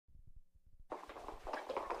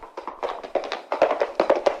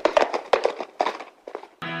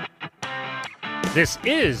This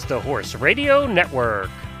is the Horse Radio Network.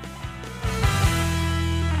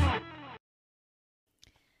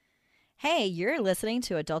 Hey, you're listening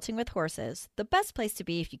to Adulting with Horses, the best place to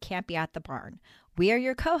be if you can't be at the barn. We are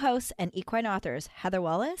your co-hosts and equine authors, Heather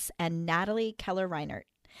Wallace and Natalie Keller-Reinert.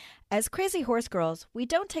 As crazy horse girls, we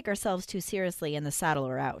don't take ourselves too seriously in the saddle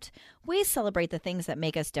or out. We celebrate the things that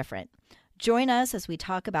make us different. Join us as we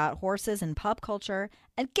talk about horses and pop culture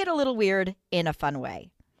and get a little weird in a fun way.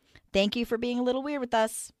 Thank you for being a little weird with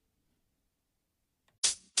us.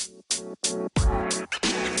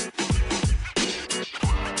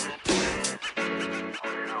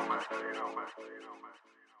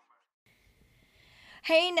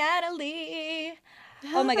 Hey, Natalie.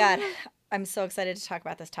 Oh my God. I'm so excited to talk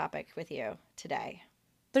about this topic with you today.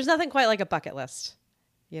 There's nothing quite like a bucket list,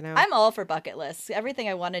 you know? I'm all for bucket lists. Everything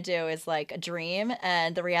I want to do is like a dream,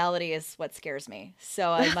 and the reality is what scares me. So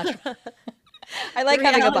I like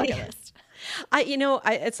having a bucket list.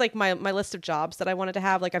 It's like my list of jobs that I wanted to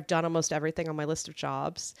have. Like I've done almost everything on my list of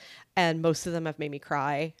jobs, and most of them have made me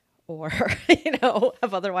cry or,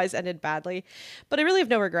 have otherwise ended badly. But I really have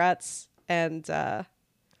no regrets. And,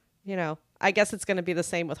 I guess it's going to be the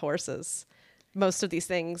same with horses. Most of the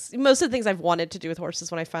things I've wanted to do with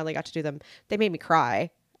horses, when I finally got to do them, they made me cry.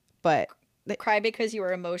 But cry because you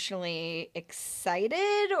were emotionally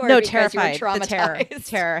excited, or no, because terrified. You were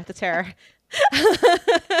traumatized? The terror.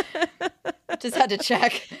 Just had to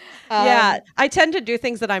check. Yeah, I tend to do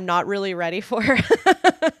things that I'm not really ready for.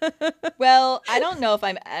 Well, I don't know if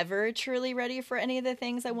I'm ever truly ready for any of the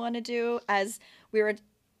things I want to do. As we were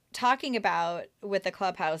talking about with the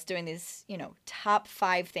clubhouse, doing these, top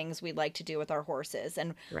 5 things we'd like to do with our horses.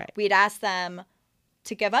 And we'd ask them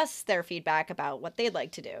to give us their feedback about what they'd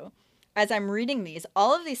like to do. As I'm reading these,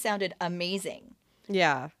 all of these sounded amazing.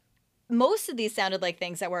 Yeah. Most of these sounded like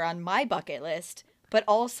things that were on my bucket list, but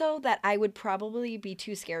also that I would probably be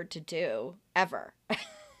too scared to do ever.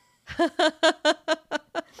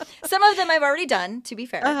 Some of them I've already done, to be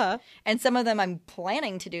fair. And some of them I'm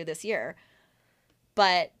planning to do this year.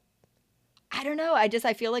 But I don't know. I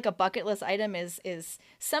feel like a bucket list item is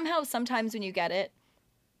somehow, sometimes when you get it,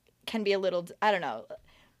 can be a little, I don't know.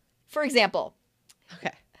 For example.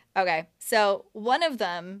 Okay. So one of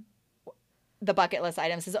them, the bucket list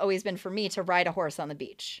items, has always been for me to ride a horse on the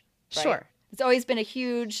beach. Right? Sure. It's always been a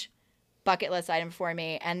huge bucket list item for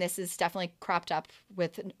me. And this is definitely cropped up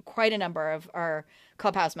with quite a number of our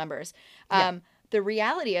clubhouse members. The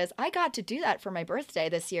reality is I got to do that for my birthday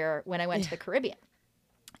this year when I went to the Caribbean.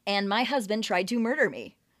 And my husband tried to murder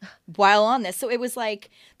me while on this. So it was like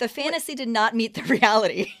the fantasy did not meet the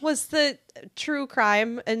reality. Was the true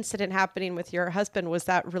crime incident happening with your husband, was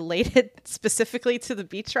that related specifically to the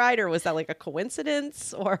beach ride, or was that like a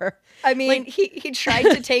coincidence? Or I mean, he tried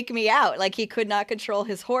to take me out. Like he could not control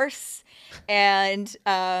his horse. And,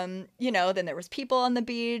 then there was people on the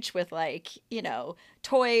beach with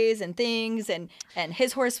toys and things, and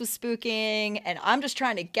his horse was spooking, and I'm just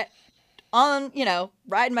trying to get on,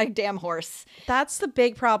 ride my damn horse. That's the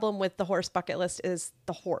big problem with the horse bucket list, is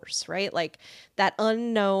the horse, right? Like that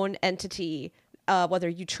unknown entity, whether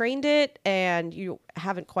you trained it and you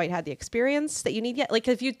haven't quite had the experience that you need yet. Like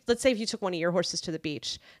let's say if you took one of your horses to the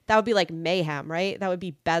beach, that would be like mayhem, right? That would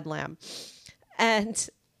be bedlam. And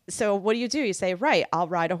so what do? You say, right, I'll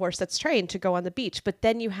ride a horse that's trained to go on the beach. But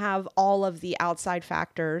then you have all of the outside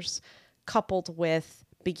factors coupled with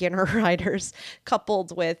beginner riders,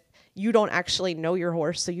 coupled with you don't actually know your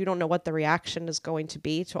horse, so you don't know what the reaction is going to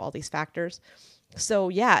be to all these factors. So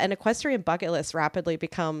yeah, an equestrian bucket list rapidly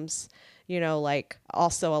becomes,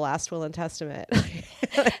 also a last will and testament.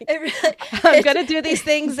 I'm going to do these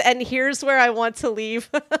things, and here's where I want to leave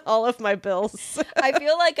all of my bills. I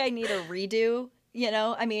feel like I need a redo,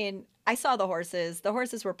 I mean, I saw the horses. The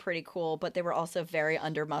horses were pretty cool, but they were also very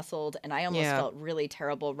under-muscled, and I almost felt really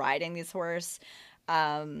terrible riding these horses.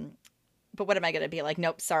 But what am I going to be like?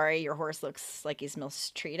 Nope, sorry, your horse looks like he's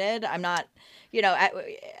mistreated. I'm not, I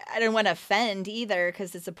don't want to offend either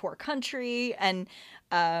because it's a poor country. And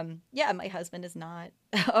my husband is not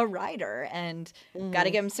a rider, and got to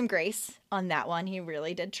give him some grace on that one. He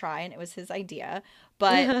really did try, and it was his idea.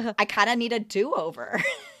 But I kind of need a do-over.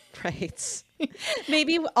 Right.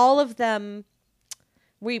 Maybe all of them,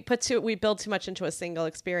 we build too much into a single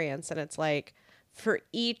experience, and it's like, for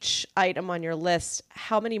each item on your list,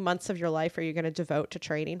 how many months of your life are you going to devote to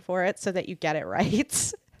training for it so that you get it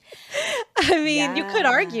right? I mean, you could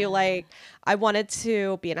argue like, I wanted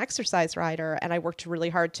to be an exercise rider and I worked really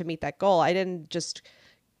hard to meet that goal. I didn't just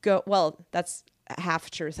go, well, that's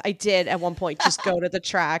half truth. I did at one point just go to the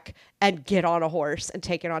track and get on a horse and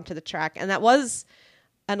take it onto the track. And that was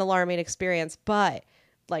an alarming experience, but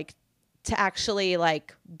like to actually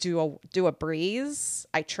like do a breeze,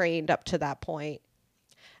 I trained up to that point,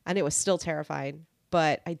 and it was still terrifying,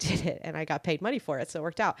 but I did it and I got paid money for it, so it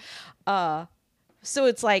worked out. So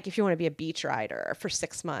it's like if you want to be a beach rider for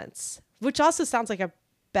 6 months, which also sounds like a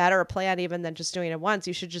better plan even than just doing it once,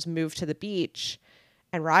 you should just move to the beach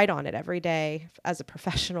and ride on it every day as a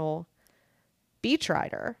professional beach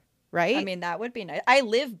rider, right? I mean, that would be nice. I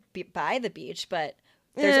live by the beach, but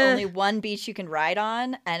there's only one beach you can ride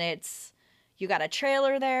on, and you got a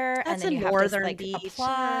trailer there, and then you have to like beach.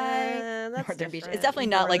 apply. That's Northern beach. different. It's definitely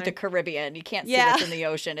not like the Caribbean. You can't see what's in the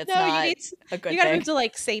ocean. It's No, not a good you gotta thing. move to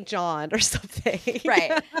like St. John or something.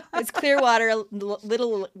 Right. It's clear water,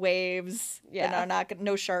 little waves. Yeah. And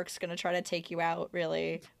no shark's gonna try to take you out,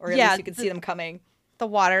 really, or at least you can see them coming. The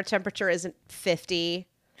water temperature isn't 50.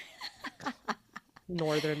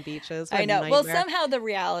 Northern beaches. I know. Nightmare. Well, somehow the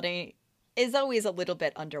reality is always a little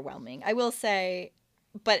bit underwhelming, I will say.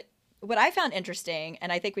 But what I found interesting,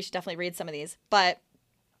 and I think we should definitely read some of these, but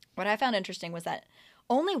what I found interesting was that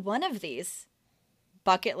only one of these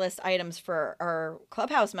bucket list items for our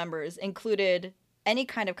Clubhouse members included any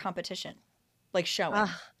kind of competition, like showing.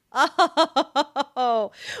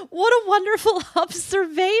 Oh, what a wonderful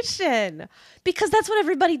observation. Because that's what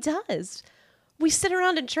everybody does. We sit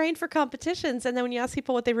around and train for competitions, and then when you ask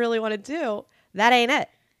people what they really want to do, that ain't it.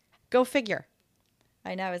 Go figure.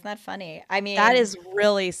 I know. Isn't that funny? I mean, that is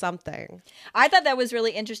really something. I thought that was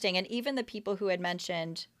really interesting. And even the people who had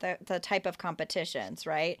mentioned the type of competitions,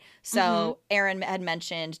 right? So Aaron had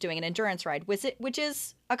mentioned doing an endurance ride, which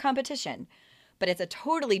is a competition, but it's a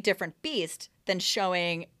totally different beast than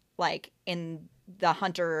showing like in the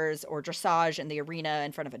hunters or dressage in the arena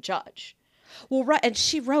in front of a judge. Well, right. And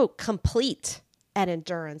she wrote complete an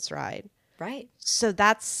endurance ride. Right. So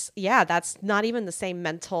that's not even the same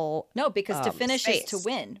mental. No, because to finish space. is to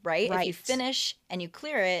win, right? If you finish and you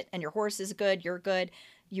clear it and your horse is good, you're good,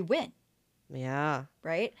 you win. Yeah.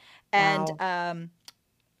 Right. Wow.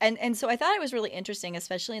 And so I thought it was really interesting,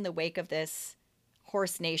 especially in the wake of this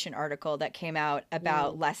Horse Nation article that came out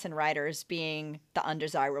about lesson riders being the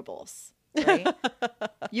undesirables. Right?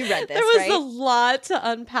 You read this, There was right? a lot to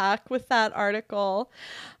unpack with that article.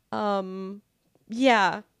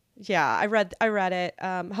 Yeah, I read it.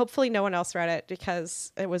 Hopefully no one else read it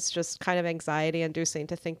because it was just kind of anxiety inducing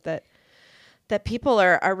to think that people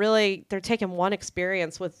are really, they're taking one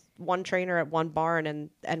experience with one trainer at one barn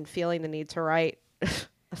and feeling the need to write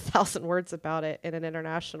 1,000 words about it in an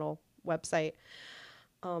international website.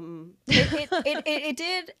 It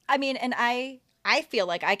did. I mean, and I feel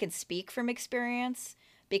like I can speak from experience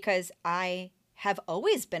because I have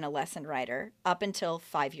always been a lesson writer up until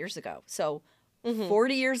 5 years ago. So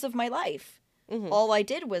 40 years of my life, all I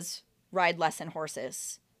did was ride lesson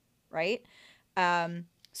horses, right?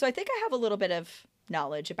 So I think I have a little bit of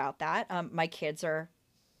knowledge about that. My kids are,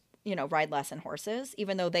 ride lesson horses,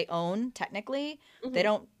 even though they own, technically, they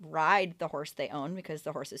don't ride the horse they own because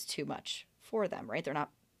the horse is too much for them, right? They're not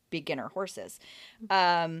beginner horses.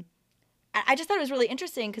 I just thought it was really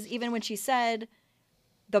interesting because even when she said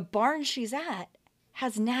the barn she's at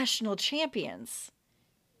has national champions,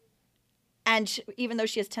 and even though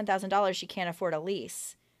she has $10,000, she can't afford a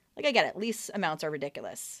lease. Like, I get it. Lease amounts are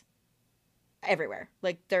ridiculous everywhere.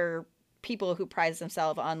 Like, there are people who prize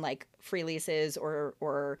themselves on, like, free leases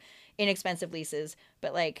or inexpensive leases.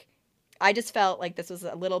 But, like, I just felt like this was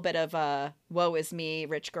a little bit of a woe is me,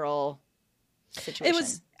 rich girl situation.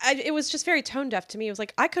 It was just very tone deaf to me. It was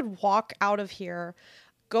like, I could walk out of here,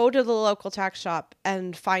 go to the local tack shop,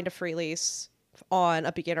 and find a free lease on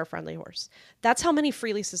a beginner-friendly horse. That's how many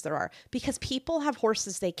free leases there are. Because people have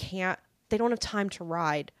horses they don't have time to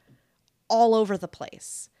ride all over the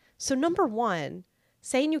place. So number one,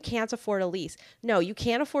 saying you can't afford a lease. No, you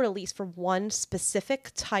can't afford a lease for one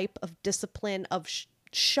specific type of discipline of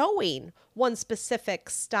showing one specific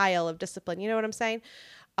style of discipline. You know what I'm saying?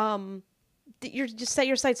 You just set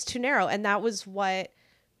your sights too narrow. And that was what,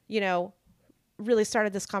 really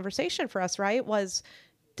started this conversation for us, right? Was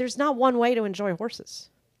there's not one way to enjoy horses.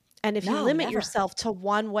 And if you limit yourself to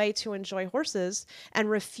one way to enjoy horses and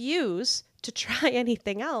refuse to try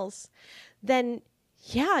anything else, then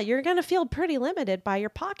you're going to feel pretty limited by your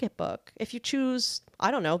pocketbook. If you choose, I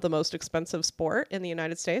don't know, the most expensive sport in the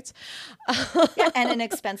United States. And an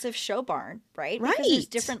expensive show barn, right? Right. Because there's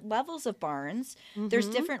different levels of barns. There's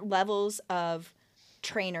different levels of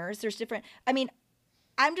trainers.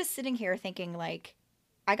 I'm just sitting here thinking, like,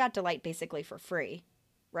 I got Delight basically for free,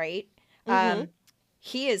 right?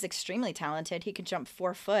 He is extremely talented. He can jump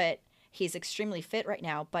 4 foot. He's extremely fit right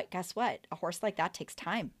now. But guess what? A horse like that takes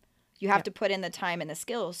time. You have to put in the time and the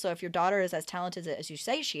skills. So if your daughter is as talented as you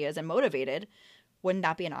say she is and motivated, wouldn't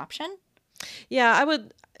that be an option? Yeah, I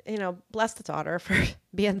would, bless the daughter for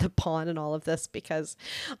being the pawn in all of this, because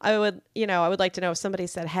I would like to know if somebody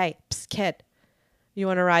said, hey, psst, kid, you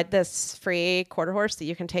want to ride this free quarter horse that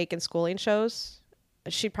you can take in schooling shows?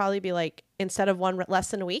 She'd probably be like, instead of one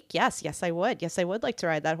lesson a week, yes, I would. Yes, I would like to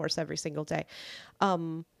ride that horse every single day.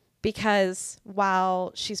 Because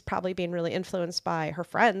while she's probably being really influenced by her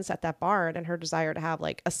friends at that barn and her desire to have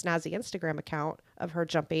like a snazzy Instagram account of her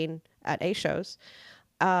jumping at A shows,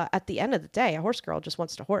 at the end of the day, a horse girl just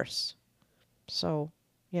wants to horse. So,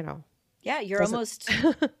 Yeah, you're almost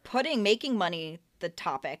making money the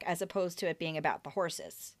topic as opposed to it being about the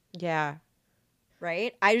horses. Yeah.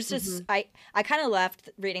 Right? I was just, I kind of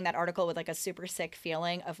left reading that article with like a super sick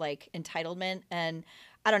feeling of like entitlement. And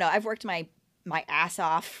I don't know, I've worked my ass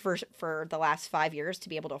off for the last 5 years to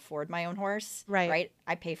be able to afford my own horse. Right?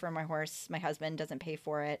 I pay for my horse. My husband doesn't pay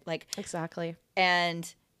for it. Like, exactly.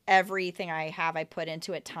 And everything I have, I put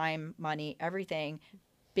into it, time, money, everything,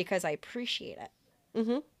 because I appreciate it.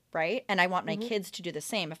 Mm-hmm. Right? And I want my kids to do the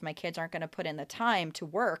same. If my kids aren't going to put in the time to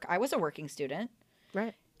work, I was a working student.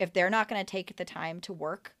 Right. If they're not going to take the time to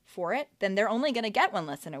work for it, then they're only going to get one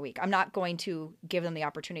lesson a week. I'm not going to give them the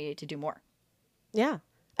opportunity to do more. Yeah.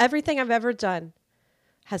 Everything I've ever done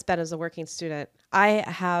has been as a working student.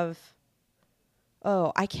 I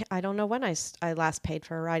don't know when I last paid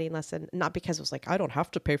for a riding lesson. Not because it was like, I don't have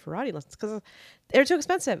to pay for riding lessons, because they're too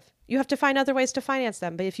expensive. You have to find other ways to finance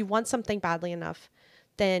them. But if you want something badly enough,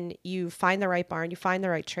 then you find the right barn, you find the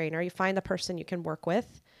right trainer, you find the person you can work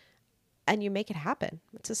with, and you make it happen.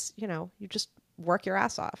 It's just, you just work your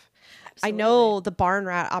ass off. Absolutely. I know the barn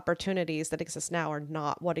rat opportunities that exist now are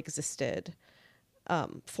not what existed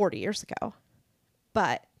 40 years ago,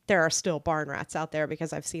 but there are still barn rats out there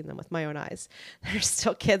because I've seen them with my own eyes. There's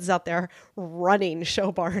still kids out there running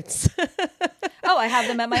show barns. Oh, I have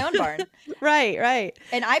them at my own barn. Right.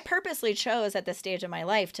 And I purposely chose at this stage of my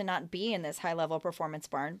life to not be in this high-level performance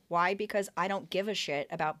barn. Why? Because I don't give a shit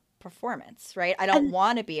about performance, right? I don't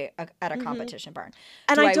want to be at a competition barn.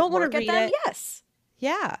 And I don't want to read them? it. Yes.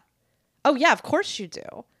 Yeah. Oh, yeah, of course you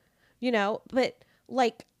do. But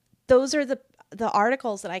like those are the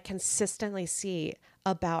articles that I consistently see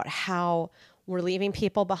about how we're leaving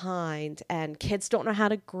people behind and kids don't know how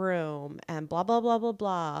to groom and blah, blah, blah, blah,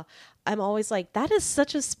 blah. I'm always like, that is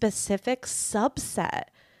such a specific subset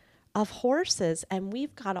of horses. And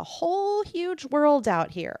we've got a whole huge world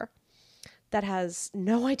out here that has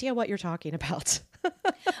no idea what you're talking about.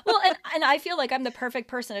 Well, and I feel like I'm the perfect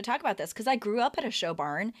person to talk about this because I grew up at a show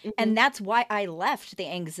barn, and that's why I left the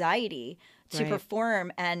anxiety to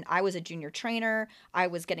perform. And I was a junior trainer. I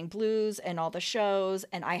was getting blues and all the shows,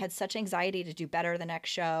 and I had such anxiety to do better the next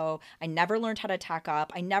show. I never learned how to tack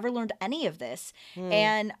up. I never learned any of this.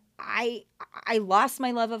 And I lost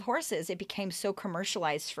my love of horses. It became so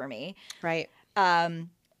commercialized for me. Right.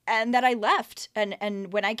 And that I left.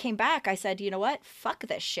 And when I came back, I said, you know what? Fuck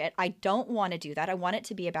this shit. I don't want to do that. I want it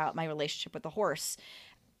to be about my relationship with the horse.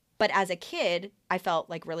 But as a kid, I felt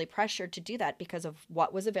like really pressured to do that because of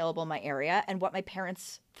what was available in my area and what my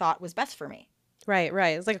parents thought was best for me. Right.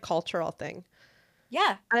 It's like a cultural thing.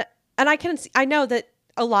 Yeah. And I know that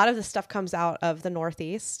a lot of the stuff comes out of the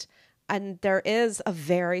Northeast, and there is a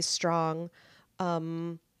very strong,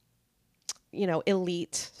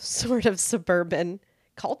 elite sort of suburban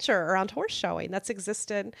culture around horse showing that's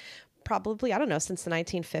existed probably, I don't know, since the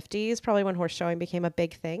 1950s, probably when horse showing became a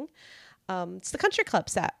big thing. It's the country club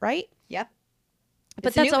set, right? Yep.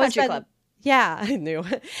 But that's always been, club. Yeah, I knew.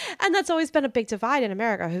 And that's always been a big divide in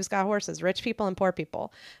America. Who's got horses, rich people and poor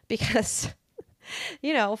people? Because,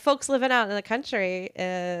 folks living out in the country,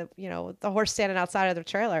 the horse standing outside of their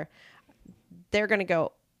trailer, they're going to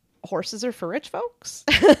go, horses are for rich folks?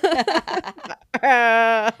 Only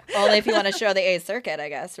if you want to show the A circuit, I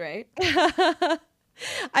guess, right?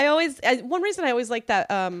 One reason I always like that,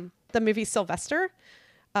 the movie Sylvester,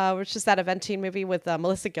 which is that eventing movie with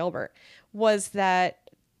Melissa Gilbert, was that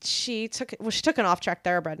she took an off-track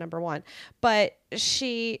thoroughbred, number one, but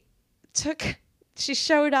she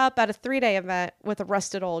showed up at a 3-day event with a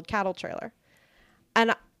rusted old cattle trailer.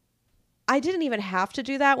 And I didn't even have to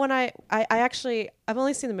do that when I've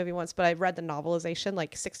only seen the movie once, but I read the novelization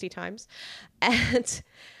like 60 times. And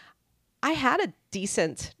I had a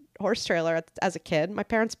decent horse trailer as a kid. My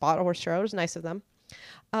parents bought a horse trailer. It was nice of them.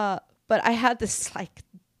 But I had this like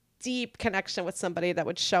deep connection with somebody that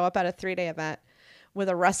would show up at a 3-day event with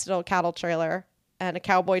a rusted old cattle trailer and a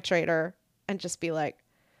cowboy trader and just be like,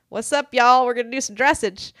 "What's up, y'all? We're going to do some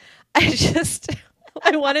dressage."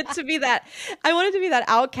 I wanted to be that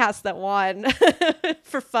outcast that won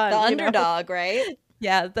for fun. The underdog, right?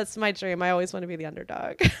 Yeah, that's my dream. I always want to be the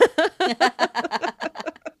underdog.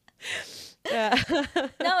 Yeah.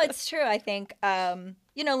 No, it's true. I think,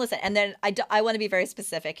 listen, and then I want to be very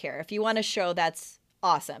specific here. If you want a show that's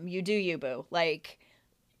awesome, you do you, boo. Like,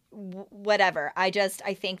 whatever. I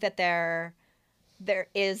think that there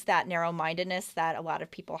is that narrow-mindedness that a lot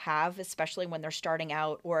of people have, especially when they're starting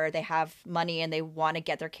out or they have money and they want to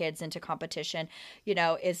get their kids into competition.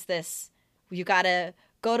 Is this, you got to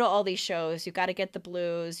go to all these shows, you got to get the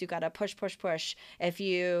blues, you got to push. If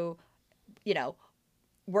you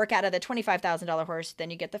work out of the $25,000 horse,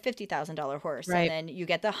 then you get the $50,000 horse, right. and then you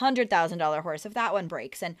get the $100,000 horse if that one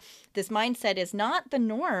breaks. And this mindset is not the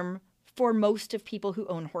norm for most of people who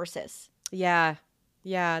own horses. Yeah.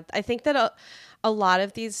 Yeah. I think that a lot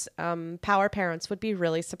of these power parents would be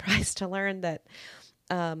really surprised to learn that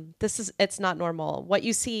it's not normal. What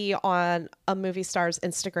you see on a movie star's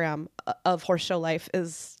Instagram of horse show life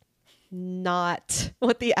is not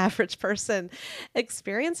what the average person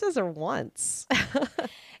experiences or wants.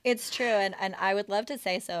 It's true. And I would love to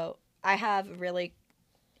say, so I have a really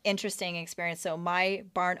interesting experience. So my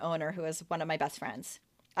barn owner, who is one of my best friends,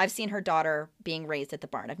 I've seen her daughter being raised at the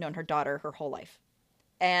barn. I've known her daughter her whole life.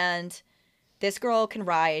 And this girl can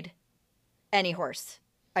ride any horse.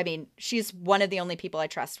 I mean, she's one of the only people I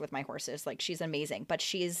trust with my horses. Like, she's amazing, but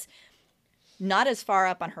she's not as far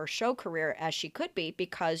up on her show career as she could be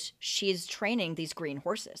because she's training these green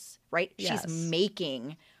horses, right? Yes. She's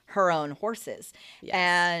making her own horses. Yes.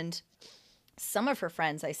 And some of her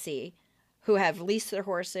friends I see who have leased their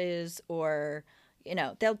horses or,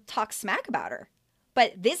 they'll talk smack about her.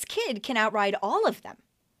 But this kid can outride all of them.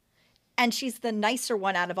 And she's the nicer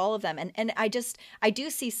one out of all of them. And I do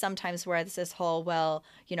see sometimes where it's this whole, well,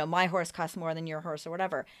 my horse costs more than your horse or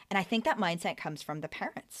whatever. And I think that mindset comes from the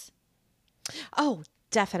parents. Oh,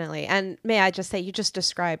 definitely. And may I just say, you just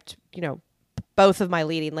described, both of my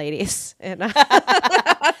leading ladies. And look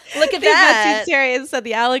at that. The series and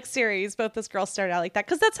the Alex series, both this girl started out like that.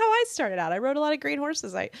 Because that's how I started out. I rode a lot of green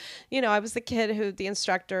horses. I was the kid who the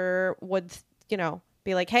instructor would,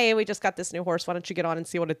 be like, hey, we just got this new horse. Why don't you get on and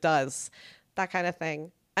see what it does? That kind of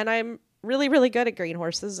thing. And I'm really, really good at green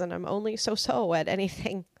horses. And I'm only so at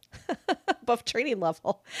anything above training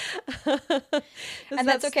level. And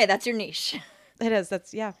that's okay. That's your niche. It is.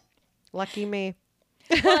 Lucky me.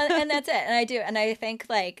 Well, and that's it. And I do. And I think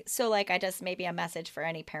I just maybe a message for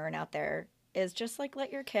any parent out there is just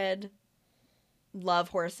let your kid love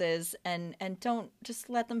horses and don't just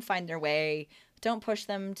let them find their way. Don't push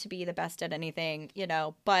them to be the best at anything,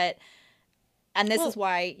 but, and this is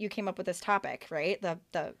why you came up with this topic, right?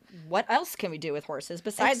 The what else can we do with horses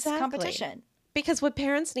besides competition? Because what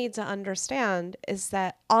parents need to understand is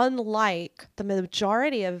that unlike the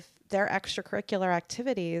majority of their extracurricular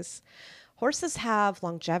activities, horses have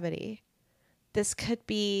longevity. This could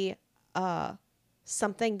be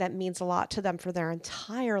something that means a lot to them for their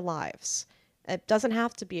entire lives. It doesn't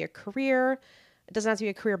have to be a career. It doesn't have to be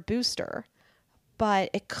a career booster,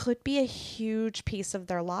 but it could be a huge piece of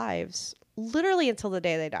their lives, literally until the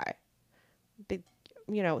day they die.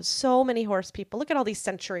 So many horse people. Look at all these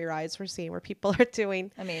century rides we're seeing where people are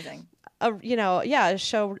doing amazing. A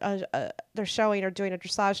show. They're showing or doing a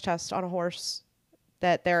dressage test on a horse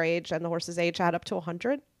that their age and the horse's age add up to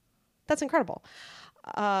 100. That's incredible.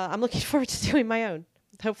 I'm looking forward to doing my own.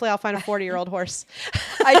 Hopefully I'll find a 40-year-old horse.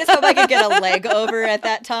 I just hope I could get a leg over at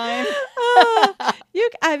that time.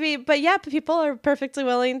 But people are perfectly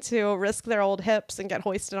willing to risk their old hips and get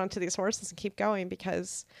hoisted onto these horses and keep going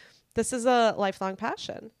because this is a lifelong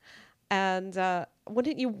passion. And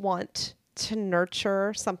wouldn't you want to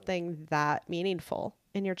nurture something that meaningful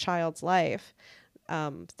in your child's life?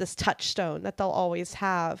 This touchstone that they'll always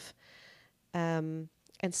have.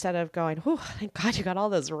 Instead of going, oh, thank God you got all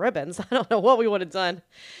those ribbons. I don't know what we would have done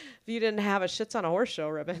if you didn't have a shit ton of horse show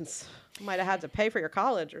ribbons. You might have had to pay for your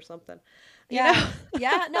college or something. Yeah.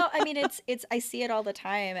 Yeah. No, I mean, I see it all the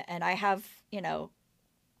time. And I have,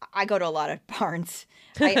 I go to a lot of barns.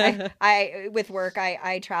 I with work,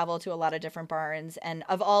 I travel to a lot of different barns and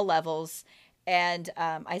of all levels. And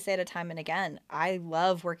I say it time and again, I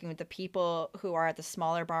love working with the people who are at the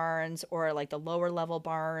smaller barns or the lower level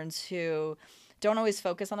barns who don't always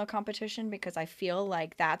focus on the competition because I feel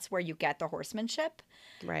like that's where you get the horsemanship.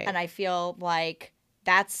 Right. And I feel like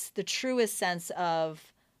that's the truest sense of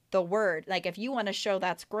the word. If you want to show,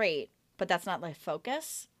 that's great, but that's not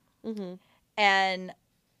focus. Mm-hmm. And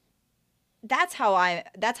that's how I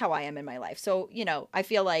am in my life. So, I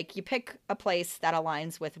feel like you pick a place that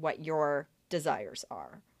aligns with what your desires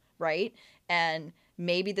are, right? And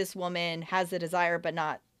maybe this woman has the desire but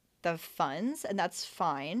not the funds, and that's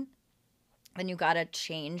fine. And you got to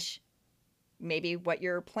change maybe what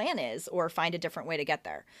your plan is or find a different way to get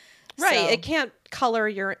there. Right. So, It can't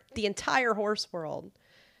color the entire horse world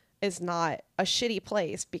is not a shitty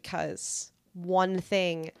place because one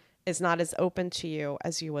thing is not as open to you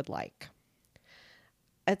as you would like.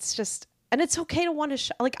 It's just, and it's okay to want to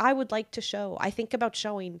show. Like, I would like to show. I think about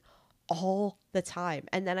showing all the time.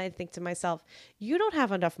 And then I think to myself, you don't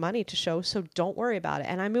have enough money to show, so don't worry about it.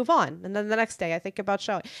 And I move on. And then the next day I think about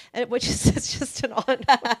showing, and which is it's just an on.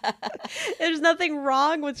 There's nothing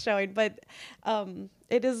wrong with showing, but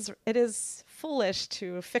it is foolish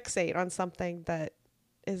to fixate on something that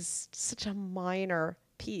is such a minor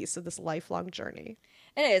piece of this lifelong journey.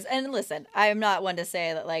 it is. And listen, I'm not one to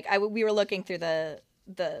say that, like, we were looking through the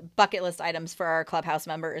bucket list items for our clubhouse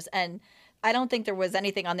members, and I don't think there was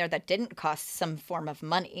anything on there that didn't cost some form of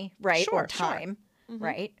money, right? Sure, or time, sure. Mm-hmm.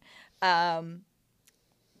 right?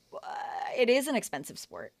 It is an expensive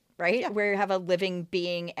sport, right? Yeah. Where you have a living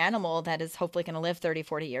being animal that is hopefully going to live 30,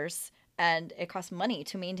 40 years, and it costs money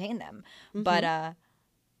to maintain them. Mm-hmm. But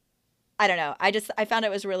I don't know. I found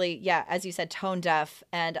it was really, yeah, as you said, tone deaf,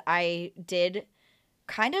 and I did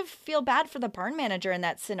kind of feel bad for the barn manager in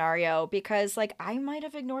that scenario because, like, I might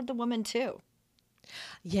have ignored the woman too.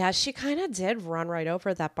 Yeah, she kind of did run right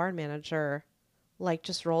over that barn manager, like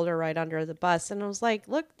just rolled her right under the bus. And I was like,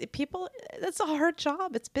 look, people, it's a hard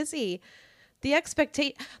job. It's busy. The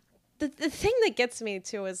expectation, the thing that gets me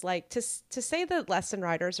too is like to say that lesson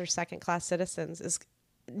riders are second class citizens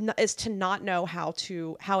is to not know how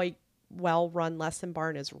a well-run lesson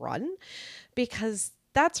barn is run, because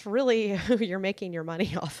that's really who you're making your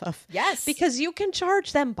money off of. Yes. Because you can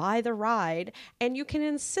charge them by the ride and you can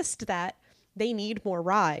insist that they need more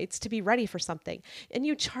rides to be ready for something. And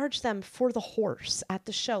you charge them for the horse at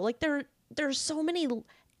the show. Like there's so many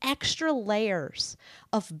extra layers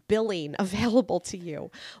of billing available to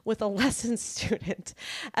you with a lesson student.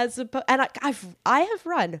 And I have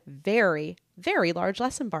run very, very large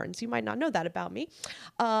lesson barns. You might not know that about me.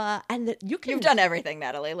 You've done everything,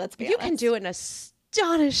 Natalie. Let's be honest. You can do an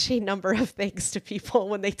astonishing number of things to people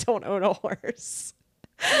when they don't own a horse.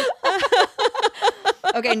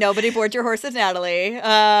 Okay, nobody board your horse with Natalie.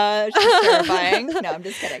 She's terrifying. No, I'm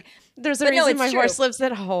just kidding. There's a reason my horse lives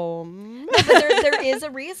at home. No, but there is a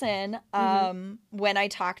reason. When I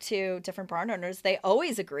talk to different barn owners, they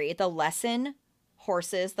always agree the lesson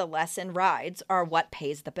horses, the lesson rides are what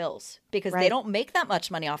pays the bills, because they don't make that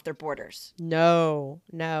much money off their boarders. No.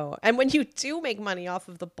 And when you do make money off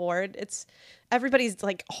of the board, everybody's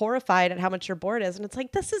like horrified at how much your board is. And it's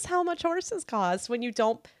like, this is how much horses cost when you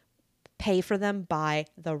don't pay for them by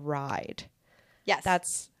the ride.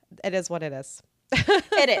 Yes. It is what it is.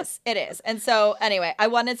 It is. And so anyway, I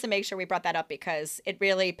wanted to make sure we brought that up because it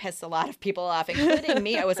really pissed a lot of people off, including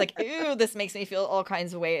me. I was like, ew, this makes me feel all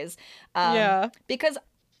kinds of ways. Because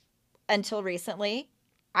until recently,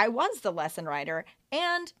 I was the lesson rider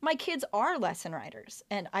and my kids are lesson riders.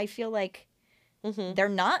 And I feel like they're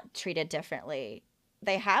not treated differently.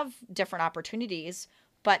 They have different opportunities,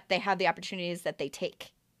 but they have the opportunities that they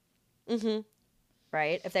take.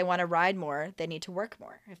 Right? If they want to ride more, they need to work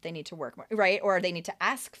more. If they need to work more, right? Or they need to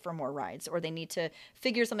ask for more rides, or they need to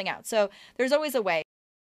figure something out. So there's always a way.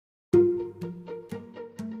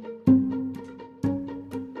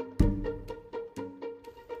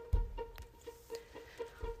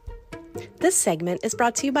 This segment is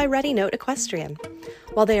brought to you by Redingote Equestrian.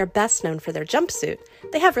 While they are best known for their jumpsuit,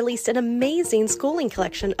 they have released an amazing schooling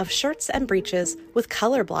collection of shirts and breeches with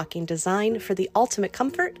color blocking design for the ultimate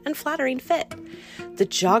comfort and flattering fit. The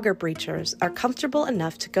jogger breechers are comfortable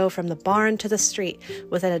enough to go from the barn to the street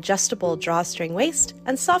with an adjustable drawstring waist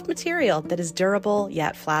and soft material that is durable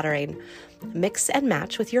yet flattering. Mix and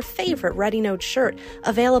match with your favorite Redingote shirt,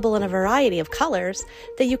 available in a variety of colors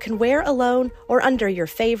that you can wear alone or under your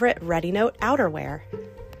favorite Redingote outerwear.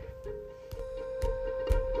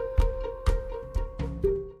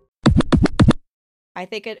 I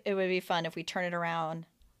think it would be fun if we turn it around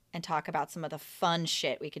and talk about some of the fun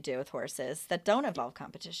shit we could do with horses that don't involve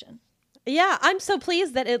competition. Yeah, I'm so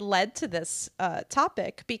pleased that it led to this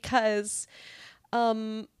topic because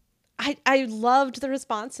I loved the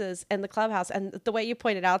responses in the clubhouse and the way you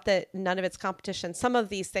pointed out that none of it's competition. Some of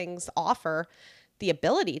these things offer the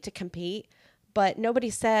ability to compete, but nobody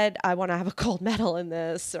said, I want to have a gold medal in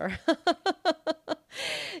this, or,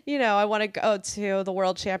 I want to go to the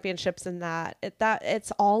world championships in that.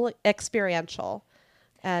 It's all experiential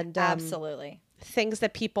and absolutely things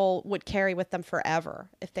that people would carry with them forever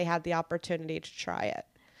if they had the opportunity to try it.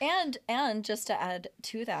 And just to add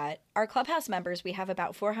to that, our clubhouse members, we have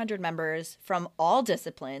about 400 members from all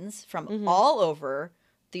disciplines, from all over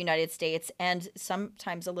the United States, and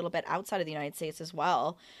sometimes a little bit outside of the United States as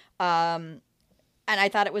well. And I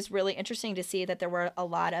thought it was really interesting to see that there were a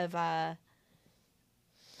lot of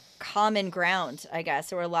common ground, I guess.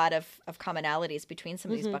 There were a lot of commonalities between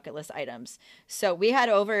some of these bucket list items. So we had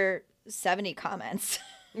over 70 comments.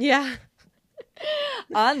 Yeah.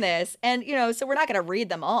 On this. And, so we're not going to read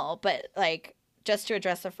them all, but like just to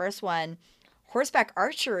address the first one, horseback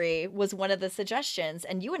archery was one of the suggestions.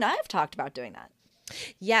 And you and I have talked about doing that.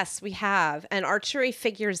 Yes, we have. And archery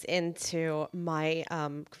figures into my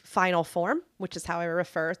final form, which is how I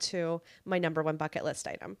refer to my number one bucket list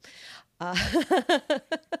item.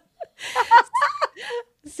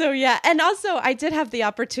 So, yeah. And also, I did have the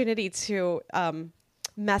opportunity to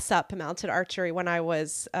mess up mounted archery when I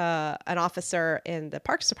was an officer in the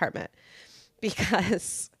Parks Department,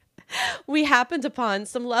 because we happened upon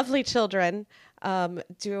some lovely children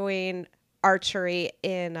doing archery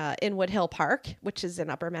in Woodhill Park, which is in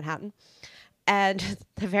Upper Manhattan. And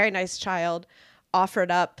the very nice child offered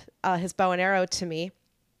up his bow and arrow to me,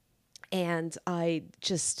 and I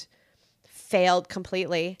just failed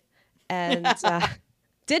completely and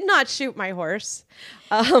did not shoot my horse.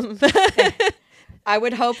 I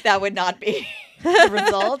would hope that would not be the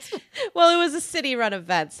result. Well, it was a city-run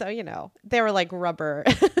event, so, they were like rubber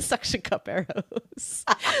suction cup arrows.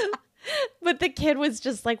 But the kid was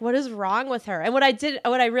just like, what is wrong with her? And what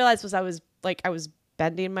I realized was I was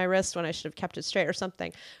bending my wrist when I should have kept it straight or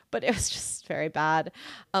something, but it was just very bad.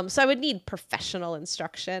 So I would need professional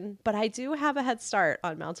instruction, but I do have a head start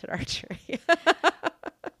on mounted archery.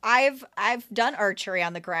 I've done archery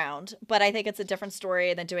on the ground, but I think it's a different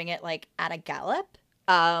story than doing it like at a gallop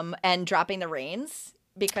and dropping the reins,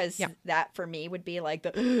 because that for me would be like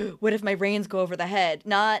what if my reins go over the head?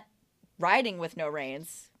 Not riding with no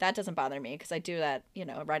reins. That doesn't bother me because I do that,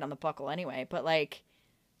 right on the buckle anyway. But like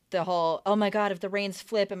the whole, oh my God, if the reins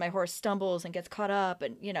flip and my horse stumbles and gets caught up,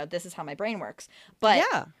 and this is how my brain works. But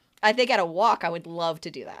yeah, I think at a walk, I would love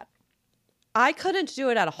to do that. I couldn't do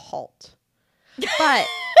it at a halt. But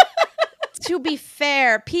to be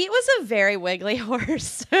fair, Pete was a very wiggly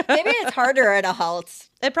horse. Maybe it's harder at a halt.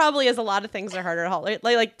 It probably is. A lot of things are harder at a halt.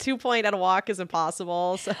 Like 2-point at a walk is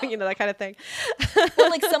impossible. So, that kind of thing. Well,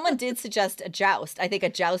 like someone did suggest a joust. I think a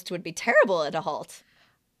joust would be terrible at a halt.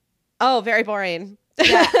 Oh, very boring.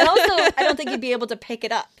 Yeah. And also, I don't think you'd be able to pick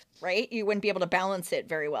it up, right? You wouldn't be able to balance it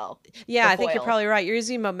very well. Yeah, I think you're probably right. You're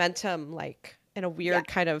using momentum like in a weird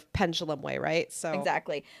kind of pendulum way, right? So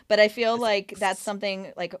exactly. But I feel like that's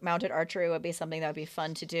something like mounted archery would be something that would be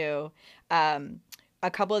fun to do. A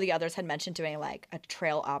couple of the others had mentioned doing like a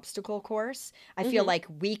trail obstacle course. I feel like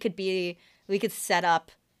we could set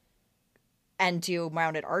up and do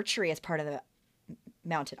mounted archery as part of the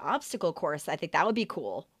mounted obstacle course. I think that would be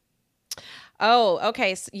cool. Oh,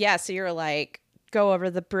 okay. So, yeah. So you're like, go over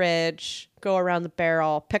the bridge, go around the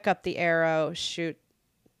barrel, pick up the arrow, shoot.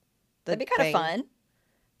 That'd be kind of fun.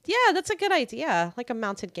 Yeah, that's a good idea. Like a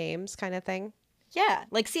mounted games kind of thing. Yeah.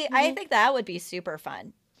 Like, see, I think that would be super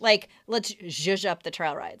fun. Like, let's zhuzh up the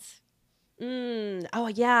trail rides. Oh,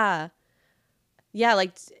 yeah. Yeah,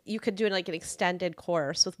 like you could do like an extended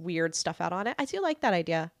course with weird stuff out on it. I do like that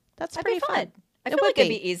idea. That'd pretty fun. I feel like it'd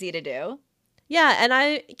be easy to do. Yeah, and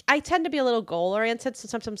I tend to be a little goal oriented. So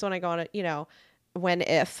sometimes when I go on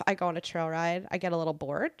if I go on a trail ride, I get a little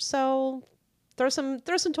bored. So throw some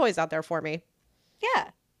toys out there for me. Yeah.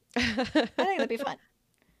 I think that'd be fun.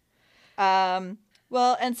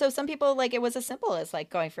 Well, and so some people, like, it was as simple as like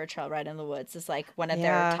going for a trail ride in the woods is like one of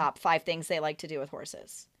their top 5 things they like to do with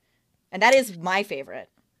horses. And that is my favorite.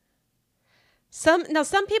 Some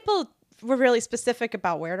people were really specific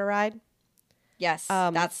about where to ride. Yes,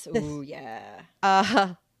 yeah.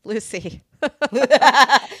 Lucy.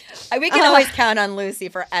 We can always count on Lucy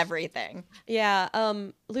for everything. Yeah,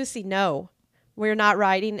 Lucy, no. We're not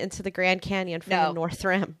riding into the Grand Canyon from the North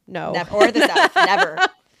Rim. No. Never. Or the South. Never.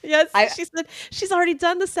 Yes, she said she's already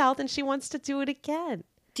done the South and she wants to do it again.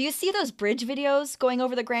 Do you see those bridge videos going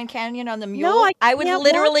over the Grand Canyon on the mule? No, I would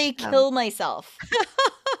literally kill myself.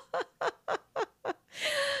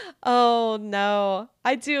 Oh, no.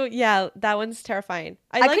 I do. Yeah, that one's terrifying.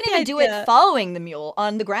 I couldn't even do it following the mule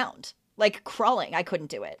on the ground. Like crawling. I couldn't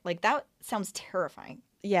do it. Like that sounds terrifying.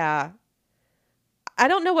 Yeah. I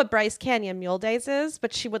don't know what Bryce Canyon Mule Days is,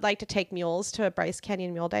 but she would like to take mules to a Bryce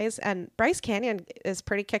Canyon Mule Days. And Bryce Canyon is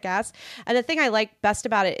pretty kick-ass. And the thing I like best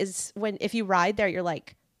about it is if you ride there, you're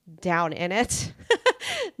like down in it,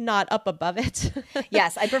 not up above it.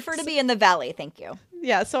 Yes, I prefer to be in the valley. Thank you.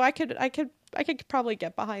 Yeah, so I could probably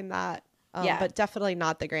get behind that. But definitely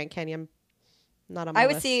not the Grand Canyon. Not on my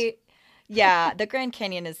list. See. The Grand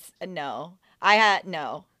Canyon is a no.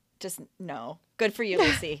 Just no. Good for you,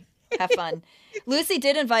 Lucy. Have fun. Lucy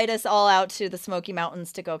did invite us all out to the Smoky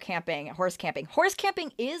Mountains to go camping, horse camping. Horse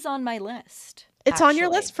camping is on my list. It's on your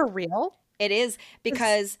list for real? It is,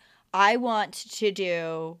 because I want to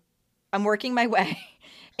do, I'm working my way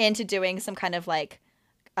into doing some kind of like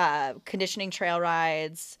conditioning trail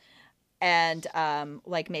rides and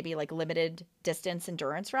like maybe like limited distance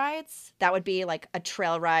endurance rides. That would be like a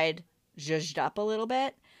trail ride zhuzhed up a little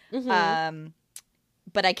bit.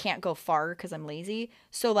 But I can't go far because I'm lazy.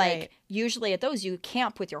 So like usually at those you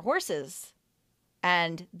camp with your horses,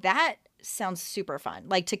 and that sounds super fun.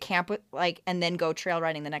 Like to camp with like and then go trail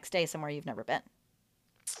riding the next day somewhere you've never been.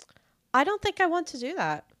 I don't think I want to do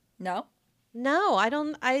that. No? No, I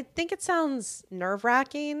don't. I think it sounds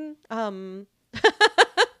nerve-wracking.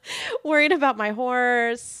 Worried about my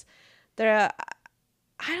horse. I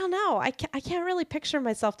don't know. I can't really picture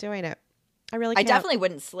myself doing it. I really can't. I definitely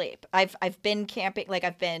wouldn't sleep. I've been camping, like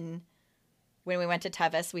when we went to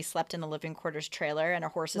Tevis, we slept in the living quarters trailer and our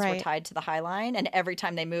horses were tied to the high line, and every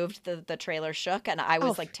time they moved the trailer shook, and I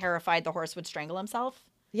was like terrified the horse would strangle himself.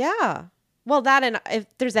 Yeah. Well, that, and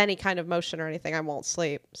if there's any kind of motion or anything, I won't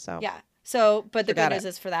sleep. So yeah. So, but the good news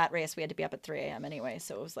is for that race, we had to be up at 3 a.m. anyway.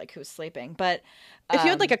 So it was like, who's sleeping? But if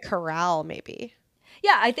you had like a corral, maybe.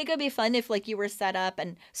 Yeah, I think it'd be fun if like you were set up.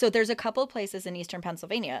 And so there's a couple places in Eastern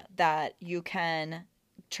Pennsylvania that you can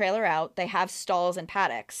trailer out. They have stalls and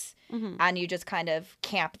paddocks, and you just kind of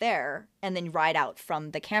camp there and then ride out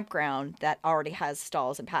from the campground that already has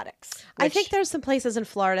stalls and paddocks. I think there's some places in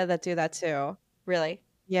Florida that do that too. Really?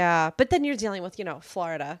 Yeah. But then you're dealing with,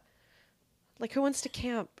 Florida. Like, who wants to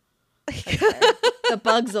camp? The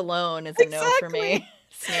bugs alone is a no for me.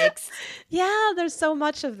 Snakes. Yeah, there's so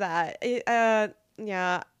much of that.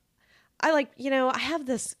 Yeah. I like, I have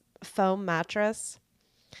this foam mattress,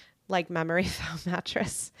 like memory foam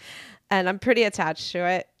mattress, and I'm pretty attached to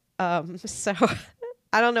it. So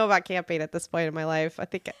I don't know about camping at this point in my life. I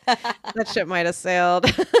think that ship might have sailed.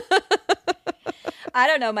 I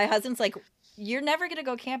don't know. My husband's like, you're never going to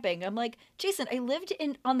go camping. I'm like, Jason, I lived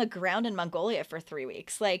on the ground in Mongolia for 3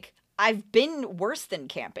 weeks. Like, I've been worse than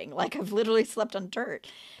camping. Like, I've literally slept on dirt.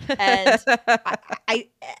 And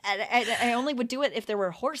I only would do it if there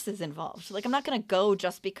were horses involved. Like, I'm not going to go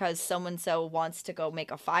just because so-and-so wants to go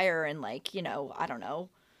make a fire and, like, I don't know.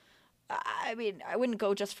 I mean, I wouldn't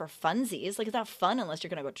go just for funsies. Like, it's not fun unless you're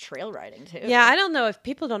going to go trail riding, too. Yeah, I don't know if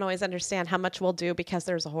people don't always understand how much we'll do because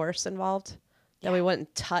there's a horse involved that we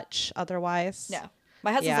wouldn't touch otherwise. No.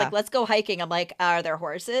 My husband's like, let's go hiking. I'm like, are there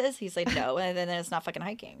horses? He's like, no. And then it's not fucking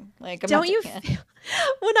hiking. Like, don't you feel,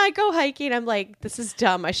 when I go hiking, I'm like, this is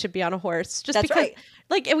dumb. I should be on a horse. Just because,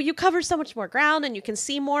 like, you cover so much more ground and you can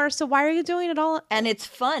see more. So why are you doing it all? And it's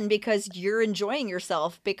fun because you're enjoying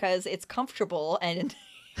yourself because it's comfortable. And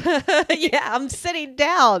yeah, I'm sitting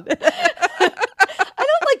down. I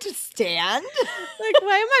don't like to stand. Like,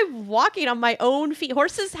 why am I walking on my own feet?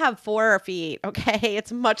 Horses have 4 feet. Okay,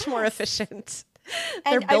 it's much more efficient.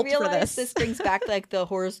 They're and built I realize for this. This brings back like the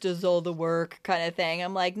horse does all the work kind of thing.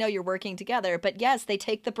 I'm like, no, you're working together. But yes, they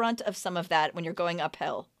take the brunt of some of that when you're going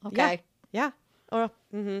uphill. Okay. Yeah. Or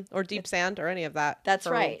deep sand or any of that. That's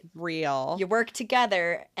right. Real. You work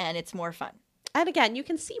together and it's more fun. And again, you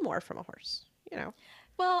can see more from a horse,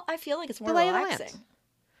 Well, I feel like it's more relaxing.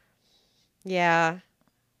 Yeah.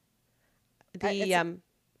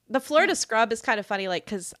 The Florida scrub is kind of funny, like,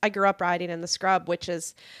 because I grew up riding in the scrub, which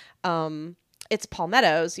is, it's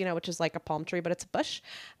palmettos, which is like a palm tree, but it's a bush.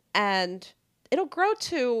 And it'll grow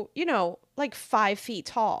to, like 5 feet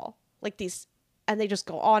tall, like these, and they just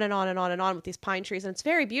go on and on and on and on with these pine trees. And it's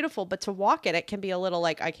very beautiful, but to walk it can be a little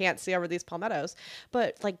like, I can't see over these palmettos.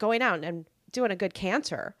 But like going out and doing a good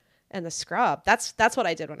canter in the scrub, that's what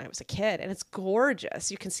I did when I was a kid. And it's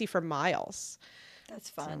gorgeous. You can see for miles. That's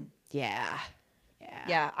fun. So, yeah.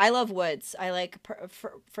 Yeah, I love woods. I like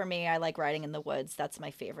for me, I like riding in the woods. That's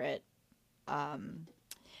my favorite.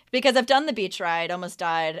 Because I've done the beach ride, almost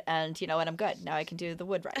died, and and I'm good. Now I can do the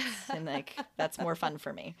wood rides, and like that's more fun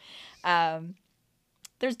for me.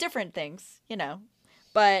 There's different things,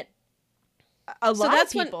 but a lot of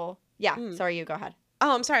people. Sorry, you go ahead.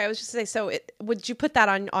 Oh, I'm sorry. I was just going to say, so would you put that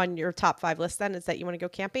on your top 5 list then? Is that you want to go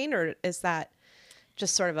camping, or is that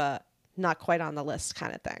just sort of a not quite on the list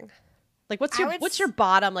kind of thing? Like, what's your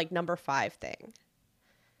bottom, like, number 5 thing?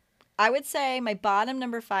 I would say my bottom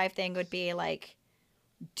number 5 thing would be, like,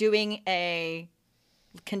 doing a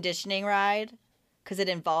conditioning ride because it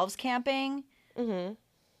involves camping. Mm-hmm.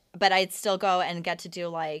 But I'd still go and get to do,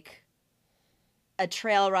 like, a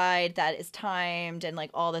trail ride that is timed and,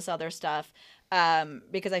 like, all this other stuff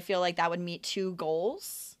because I feel like that would meet 2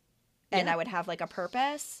 goals and I would have, like, a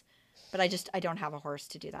purpose. But I don't have a horse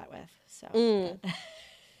to do that with, so...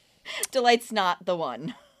 Delight's not the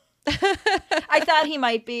one. I thought he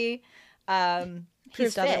might be.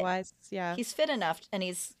 He's fit. Otherwise, yeah. He's fit enough and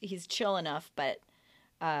he's chill enough, but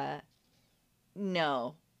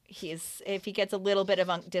no. If he gets a little bit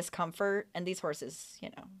of discomfort, and these horses,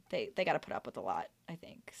 they got to put up with a lot, I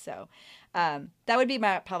think. So that would be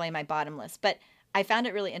probably my bottom list. But I found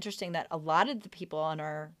it really interesting that a lot of the people on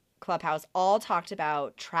our clubhouse all talked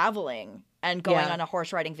about traveling and going on a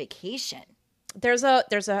horse riding vacation. There's a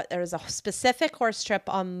specific horse trip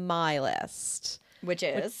on my list, which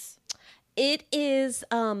is it is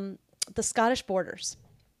the Scottish Borders.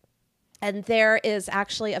 And there is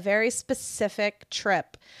actually a very specific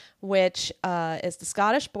trip, which is the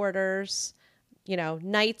Scottish Borders,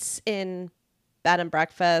 nights in bed and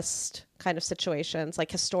breakfast kind of situations,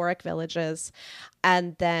 like historic villages,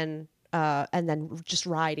 and then just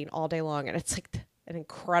riding all day long. And it's like an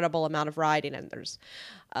incredible amount of riding. And there's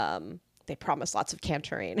they promise lots of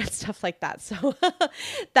cantering and stuff like that. So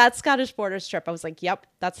that Scottish Borders trip, I was like, yep,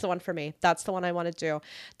 that's the one for me. That's the one I want to do.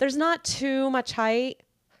 There's not too much height.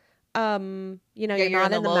 You're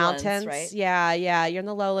not in the mountains, right? Yeah, you're in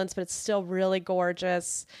the lowlands, but it's still really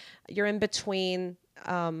gorgeous. You're in between,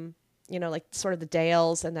 like sort of the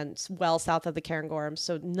Dales and then well south of the Cairngorm.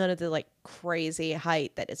 So none of the like crazy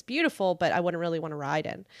height that is beautiful, but I wouldn't really want to ride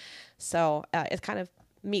in. So it kind of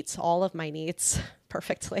meets all of my needs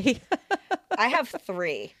perfectly. I have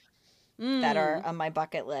 3 that are on my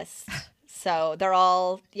bucket list. So they're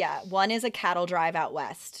all, one is a cattle drive out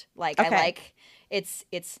west. I like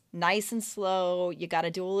it's nice and slow. You got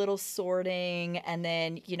to do a little sorting, and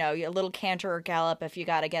then, a little canter or gallop if you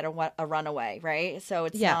got to get a runaway, right? So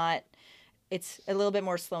it's not, it's a little bit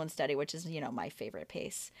more slow and steady, which is, my favorite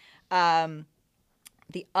pace. The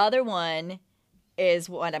other one is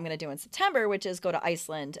what I'm going to do in September, which is go to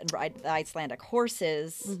Iceland and ride the Icelandic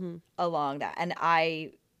horses along that. And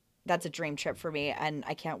that's a dream trip for me, and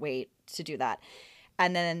I can't wait to do that.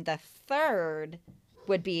 And then the third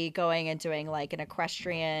would be going and doing like an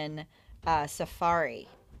equestrian safari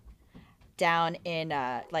down in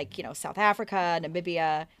South Africa,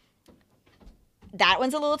 Namibia. That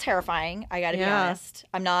one's a little terrifying, I gotta be honest.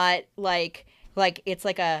 I'm not like it's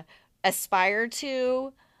like a aspire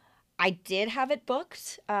to. I did have it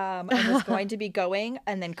booked. I was going to be going,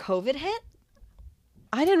 and then COVID hit.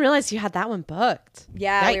 I didn't realize you had that one booked.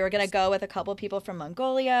 Yeah, Yikes. We were going to go with a couple of people from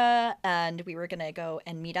Mongolia, and we were going to go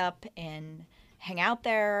and meet up and hang out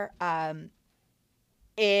there.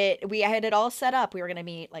 We had it all set up. We were going to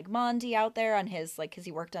meet like Mondi out there on his, because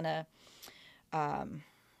he worked on a,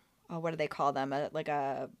 what do they call them?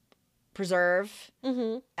 A preserve.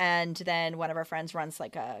 Mm-hmm. And then one of our friends runs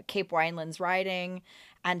like a Cape Winelands riding.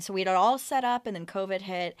 And so we had it all set up, and then COVID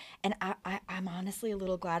hit. And I'm honestly a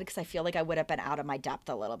little glad, because I feel like I would have been out of my depth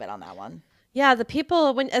a little bit on that one. Yeah, the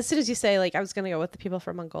people, as soon as you say, I was going to go with the people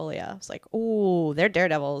from Mongolia, I was like, ooh, they're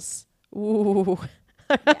daredevils. Ooh.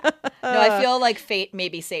 Yeah. No, I feel like fate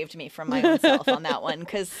maybe saved me from my own self on that one,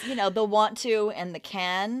 because, the want to and the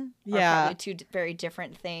can are probably 2 very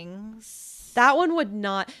different things. That one would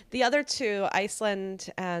not. The other 2, Iceland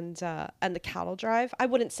and the cattle drive, I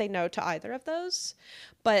wouldn't say no to either of those,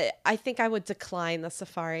 but I think I would decline the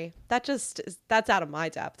safari. That's out of my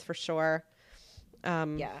depth for sure. I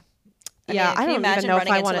don't imagine even know running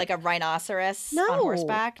if I into want like a rhinoceros No. on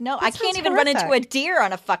horseback. No, That I can't sounds even run into horrific. a deer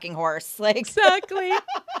on a fucking horse. Exactly.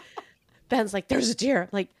 Ben's like, there's a deer. I'm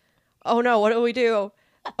like, oh no, what do we do?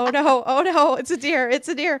 Oh no, it's a deer.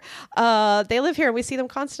 They live here and we see them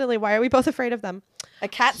constantly. Why are we both afraid of them? A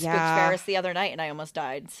cat spooked Ferris the other night and I almost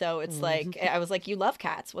died. So it's like, I was like, you love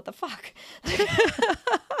cats. What the fuck?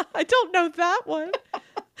 I don't know that one.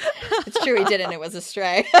 It's true, he didn't. It was a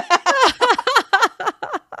stray.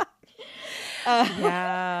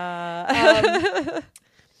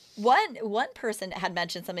 One person had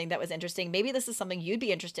mentioned something that was interesting. Maybe this is something you'd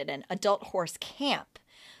be interested in. Adult horse camp.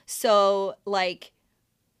 So like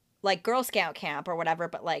Girl Scout camp or whatever,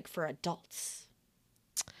 but like for adults.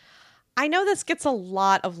 I know this gets a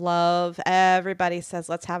lot of love. Everybody says,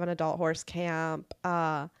 let's have an adult horse camp.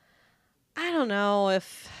 I don't know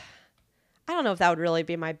if that would really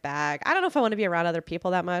be my bag. I don't know if I want to be around other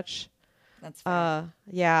people that much. That's fair.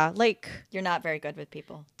 Yeah, you're not very good with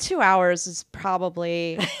people. 2 hours is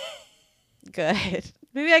probably good.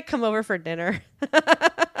 Maybe I come over for dinner.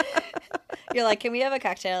 You're like, can we have a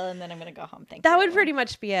cocktail and then I'm gonna go home? Thank you. That would pretty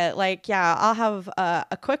much be it. I'll have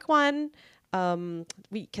a quick one.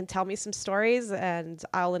 We can tell me some stories, and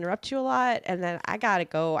I'll interrupt you a lot, and then I gotta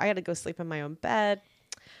go sleep in my own bed.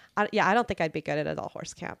 I don't think I'd be good at adult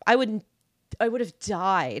horse camp. I would have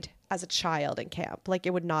died as a child in camp.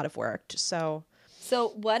 It would not have worked. So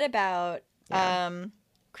what about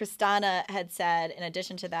Kristana had said, in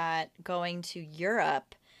addition to that, going to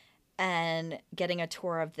Europe and getting a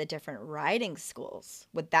tour of the different riding schools.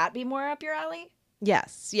 Would that be more up your alley?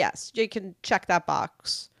 Yes. You can check that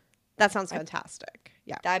box. That sounds fantastic.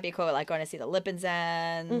 Yeah. That'd be cool. Like going to see the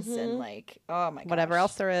Lippenzens and like, oh my gosh. Whatever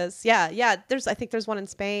else there is. Yeah. I think there's one in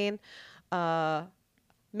Spain.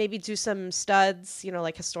 Maybe do some studs,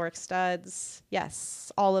 like historic studs.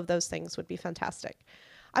 Yes. All of those things would be fantastic.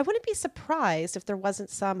 I wouldn't be surprised if there wasn't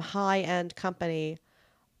some high-end company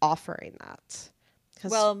offering that.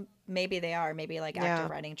 Well, maybe they are. Maybe like active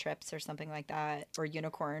riding trips or something like that, or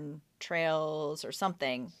unicorn trails or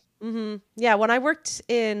something. Mm-hmm. Yeah, when I worked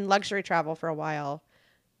in luxury travel for a while,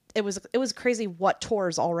 it was crazy what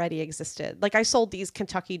tours already existed. Like I sold these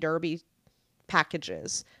Kentucky Derby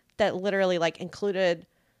packages that literally like included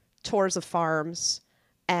tours of farms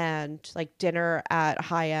and like dinner at a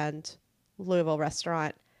high-end Louisville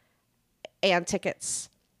restaurant and tickets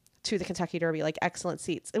to the Kentucky Derby, like excellent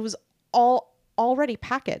seats. It was all already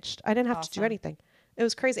packaged. I didn't have to do anything. It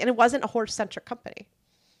was crazy. And it wasn't a horse-centric company.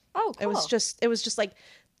 Oh, cool. It was just like,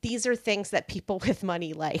 these are things that people with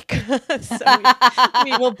money like. So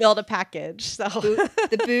we will build a package. So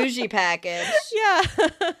the bougie package. Yeah.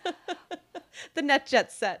 The NetJet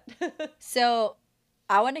set. So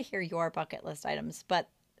I want to hear your bucket list items, but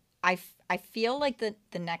I feel like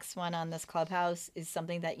the next one on this Clubhouse is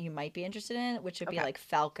something that you might be interested in, which would be like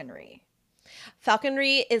falconry.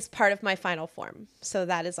 Falconry is part of my final form, so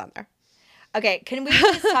that is on there. Okay, can we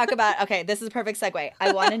just talk about, okay, this is a perfect segue.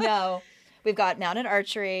 I want to know, we've got mounted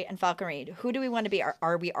archery and falconry. Who do we want to be?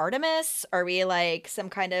 Are we Artemis? Are we like some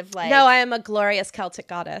kind of like... No, I am a glorious Celtic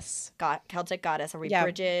goddess. Celtic goddess. Are we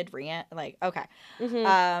Brigid? Like, okay.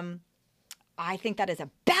 Mm-hmm. I think that is a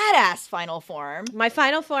badass final form. My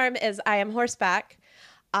final form is I am horseback.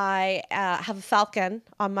 I have a falcon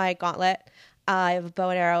on my gauntlet. I have a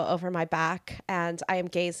bow and arrow over my back, and I am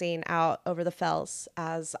gazing out over the fells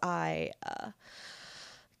as I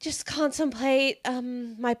just contemplate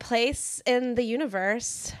my place in the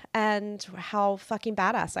universe and how fucking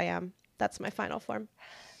badass I am. That's my final form.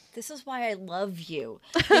 This is why I love you,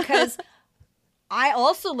 because I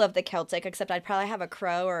also love the Celtic, except I'd probably have a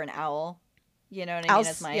crow or an owl. You know what I mean?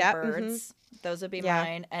 As my birds. Mm-hmm. Those would be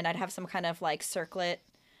mine. And I'd have some kind of like circlet.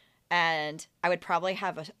 And I would probably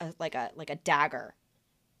have a dagger.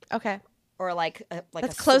 Okay. Or like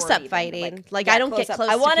that's a close sword up even. fighting. Like I don't get close.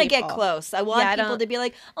 I want to get close. I want people to be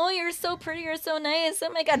like, "Oh, you're so pretty. You're so nice. Oh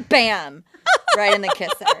my god, bam!" Right in the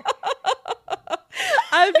kisser.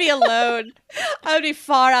 I would be alone. I would be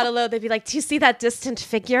far out alone. They'd be like, "Do you see that distant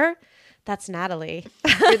figure? That's Natalie.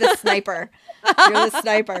 You're the sniper. You're the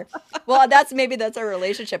sniper." Well, that's our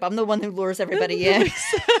relationship. I'm the one who lures everybody in.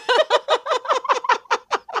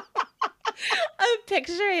 I'm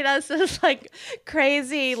picturing us as like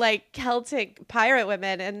crazy, like Celtic pirate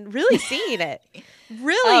women and really seeing it.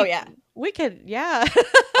 Really? Oh, yeah. We could, yeah.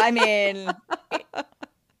 I mean,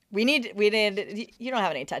 we need, you don't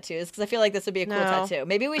have any tattoos because I feel like this would be a cool tattoo.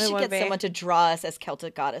 Maybe we should get someone to draw us as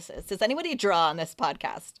Celtic goddesses. Does anybody draw on this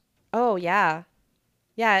podcast? Oh, yeah.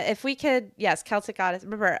 Yeah, if we could, yes, Celtic goddess.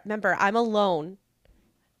 Remember, I'm alone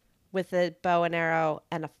with a bow and arrow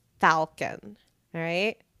and a falcon, all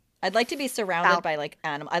right? I'd like to be surrounded by like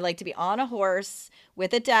animals. I'd like to be on a horse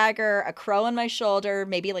with a dagger, a crow on my shoulder,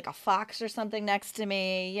 maybe like a fox or something next to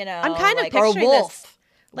me, I'm kind of picturing or a wolf. This.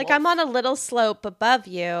 Like I'm on a little slope above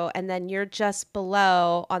you, and then you're just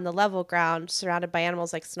below on the level ground, surrounded by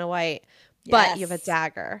animals like Snow White, but you have a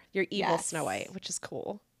dagger. You're evil Snow White, which is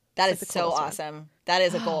cool. That is so awesome. One. That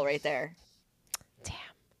is a goal right there. Damn.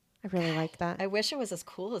 I really like that. I wish it was as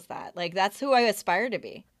cool as that. Like, that's who I aspire to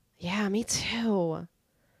be. Yeah, me too.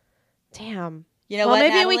 Damn. You know what,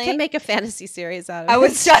 maybe Natalie? we can make a fantasy series out of it. I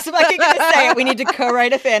was just fucking going to say it. We need to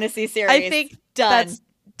co-write a fantasy series. I think that's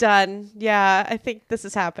done. Yeah, I think this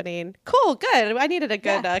is happening. Cool, good. I needed a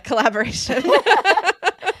good collaboration.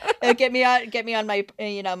 Get me on my,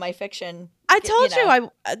 my fiction. I told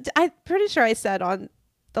you, I'm pretty sure I said on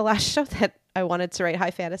the last show that I wanted to write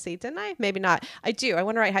high fantasy, didn't I? Maybe not. I do. I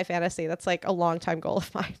want to write high fantasy. That's like a long time goal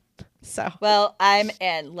of mine. So well, I'm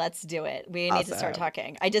in. Let's do it. We need to start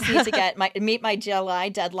talking. I just need to meet my July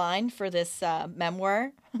deadline for this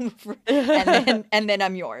memoir, and then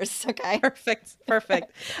I'm yours. Okay.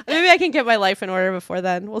 Perfect. Maybe I can get my life in order before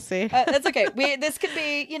then. We'll see. That's okay. This could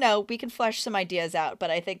be, we can flesh some ideas out. But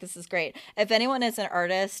I think this is great. If anyone is an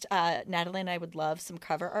artist, Natalie and I would love some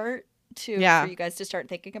cover art for you guys to start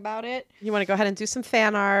thinking about it. You want to go ahead and do some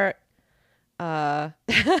fan art?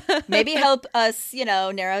 Maybe help us,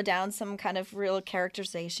 narrow down some kind of real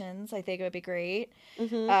characterizations. I think it would be great.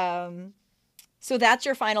 Mm-hmm. So that's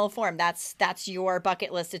your final form. That's your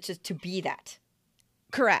bucket list. It's just to be that.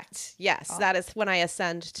 Correct. Yes, that is when I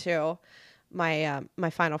ascend to my my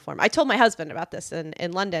final form. I told my husband about this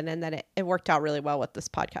in London, and then it worked out really well with this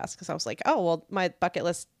podcast because I was like, oh, well, my bucket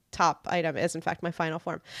list top item is in fact my final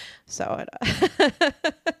form. So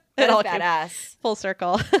it all came badass. Full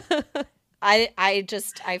circle. I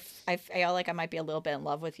feel like I might be a little bit in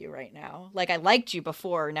love with you right now. Like I liked you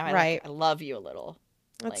before. Now I love you a little.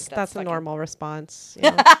 That's a normal response.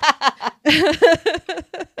 You know?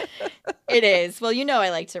 It is. Well, I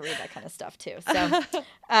like to read that kind of stuff too. So,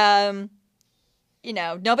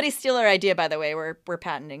 nobody steal our idea, by the way. We're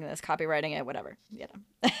patenting this, copywriting it, whatever.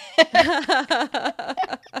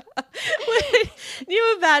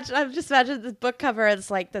 You imagine? I'm just imagining this book cover.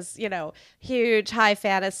 It's like this, huge high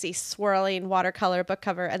fantasy swirling watercolor book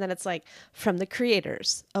cover, and then it's like from the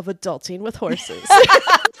creators of Adulting with Horses.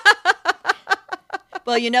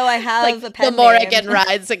 Well, I have a pen the Morrigan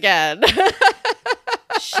rides again.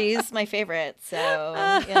 She's my favorite,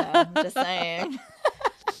 so just saying.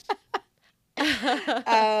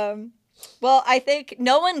 Well, I think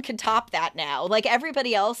no one can top that now. Like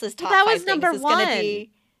everybody else's top that five was number things is one. Gonna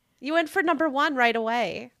be... You went for number one right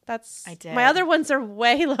away. I did. My other ones are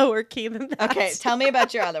way lower key than that. Okay, tell me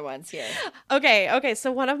about your other ones here. Okay.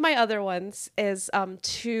 So one of my other ones is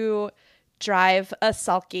to drive a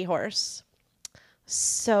sulky horse.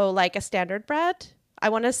 So like a standard bred. I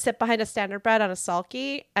want to sit behind a standard bred on a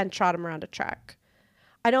sulky and trot him around a track.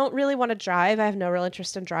 I don't really want to drive. I have no real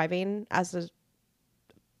interest in driving as a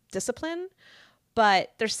discipline,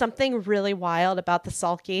 but there's something really wild about the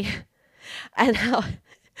sulky and how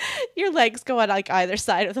your legs go on like either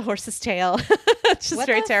side of the horse's tail. It's just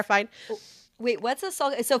very terrifying. Wait, what's a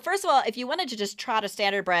sulky? So first of all, if you wanted to just trot a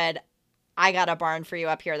standard bred, I got a barn for you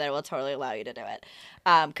up here that will totally allow you to do it.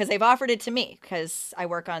 Because they've offered it to me because I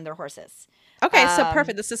work on their horses. Okay, so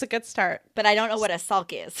perfect. This is a good start. But I don't know what a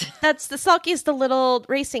sulky is. The sulky is the little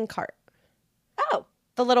racing cart. Oh.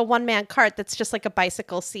 The little one-man cart that's just like a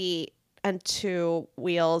bicycle seat and two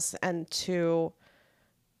wheels and two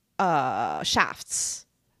shafts.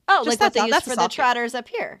 Oh, just like what they use for the trotters up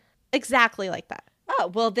here. Exactly like that.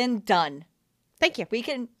 Oh, well then done. Thank you. We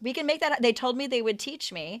can make that. They told me they would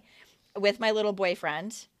teach me with my little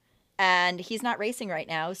boyfriend, and he's not racing right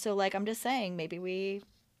now. So like I'm just saying, maybe we.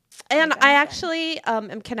 And I actually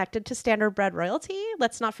am connected to standard bred royalty.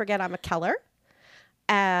 Let's not forget I'm a Keller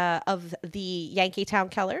of the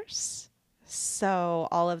Yankeetown Kellers. So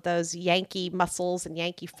all of those Yankee muscles and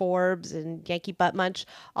Yankee Forbes and Yankee Butt Munch,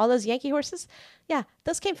 all those Yankee horses, yeah,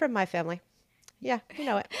 those came from my family. Yeah, you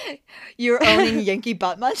know it. You're owning Yankee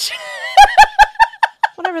Butt Munch?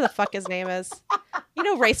 Whatever the fuck his name is.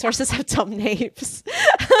 Racehorses have dumb names.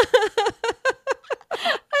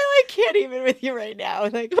 I can't even with you right now.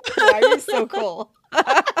 Like, why are you so cool?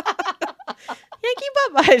 Yankee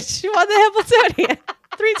Butt Munch. You won the Hamiltonian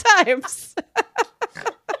 3 times.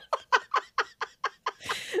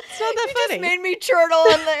 It's not that funny. Just made me chortle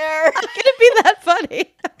in the air. How can it be that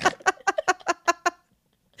funny?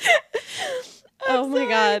 Oh my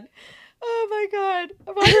god.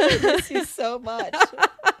 Why do I miss you so much?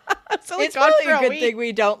 It's probably a good thing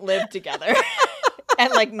we don't live together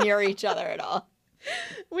and like near each other at all.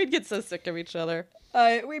 We'd get so sick of each other.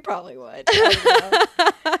 We probably would.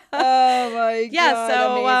 Oh my god! Yeah,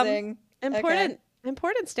 so amazing.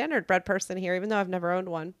 Important standard bred person here, even though I've never owned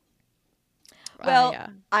one. Well,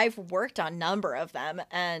 I've worked on a number of them,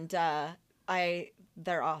 and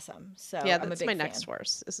they're awesome. So yeah, that's my fan. Next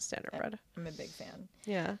horse is a standard bred. I'm a big fan.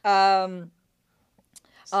 Yeah.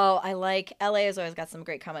 I like LA has always got some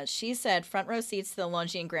great comments. She said front row seats to the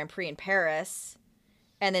Longines Grand Prix in Paris,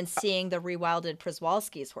 and then seeing the rewilded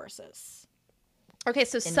Przewalski's horses. Okay,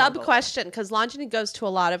 so sub question, because Longines goes to a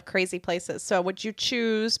lot of crazy places. So would you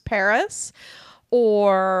choose Paris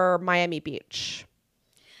or Miami Beach?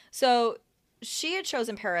 So she had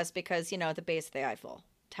chosen Paris because, the base of the Eiffel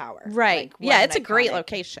Tower. Right. Yeah, it's a great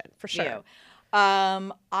location for sure. View.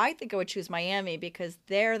 I think I would choose Miami because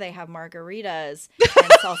there they have margaritas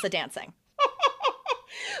and salsa dancing.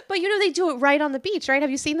 But they do it right on the beach, right?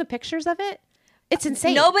 Have you seen the pictures of it? It's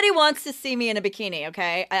insane. Nobody wants to see me in a bikini,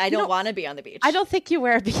 okay? I don't want to be on the beach. I don't think you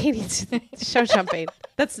wear a bikini to show jumping.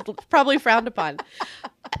 That's probably frowned upon.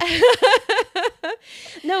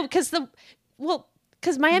 No, because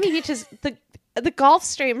Miami Beach is the Gulf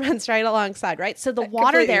Stream runs right alongside, right? So the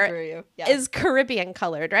water there is Caribbean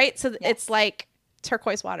colored, right? So it's like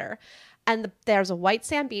turquoise water. And there's a white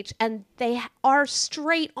sand beach, and they are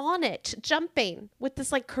straight on it, jumping with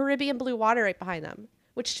this like Caribbean blue water right behind them,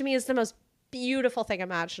 which to me is the most beautiful thing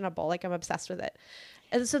imaginable. Like I'm obsessed with it.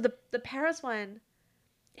 And so the Paris one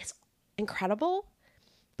is incredible.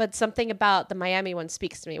 But something about the Miami one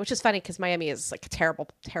speaks to me, which is funny because Miami is like a terrible,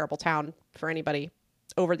 terrible town for anybody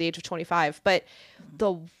over the age of 25. But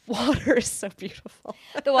the water is so beautiful.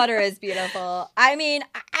 The water is beautiful. I mean,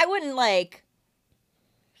 I wouldn't like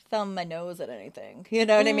thumb my nose at anything. You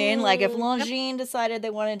know what I mean? Like if Longines decided they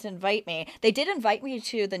wanted to invite me, they did invite me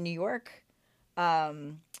to the New York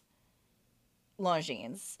Longines,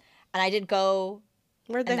 and I did go.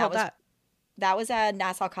 Where'd they hold that? That was at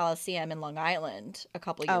Nassau Coliseum in Long Island a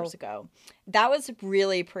couple of years ago. That was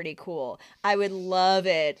really pretty cool. I would love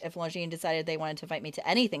it if Longines decided they wanted to invite me to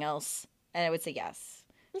anything else, and I would say yes.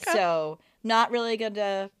 Okay. So not really going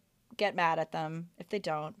to get mad at them if they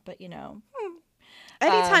don't, but you know.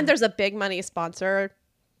 Anytime there's a big money sponsor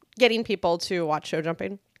getting people to watch show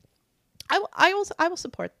jumping, I will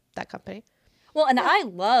support that company. Well, and I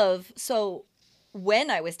love, so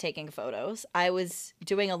when I was taking photos, I was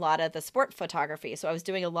doing a lot of the sport photography. So I was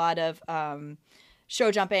doing a lot of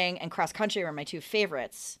show jumping and cross country were my two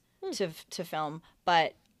favorites to film.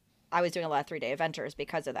 But I was doing a lot of 3-day eventers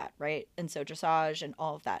because of that, right? And so dressage and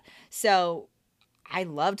all of that. So I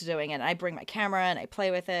loved doing it. And I bring my camera and I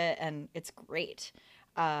play with it, and it's great.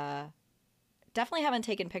 Definitely haven't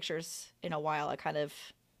taken pictures in a while. I kind of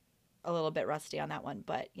a little bit rusty on that one,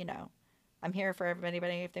 but you know. I'm here for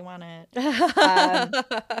anybody if they want it.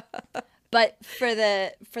 But for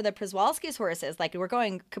the Przewalski's horses, like we're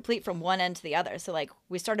going complete from one end to the other. So like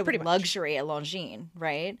we started with luxury at Longines,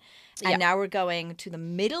 right? And now we're going to the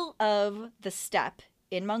middle of the steppe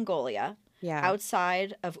in Mongolia,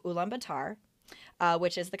 outside of Ulaanbaatar,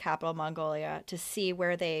 which is the capital of Mongolia, to see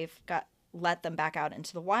where they've let them back out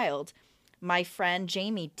into the wild. My friend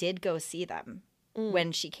Jamie did go see them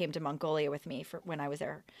when she came to Mongolia with me when I was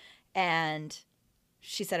there. And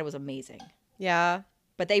she said it was amazing. Yeah.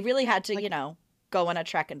 But they really had to, go on a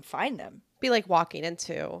trek and find them. Be like walking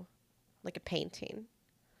into like a painting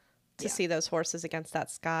to see those horses against that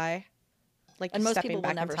sky. Like, and most people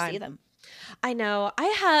will never see them. I know.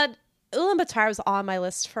 Ulaanbaatar was on my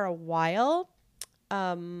list for a while.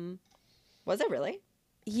 Was it really?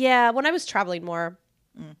 Yeah. When I was traveling more,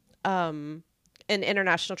 and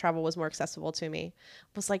international travel was more accessible to me,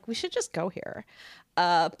 I was like, we should just go here.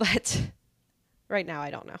 But right now, I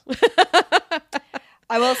don't know.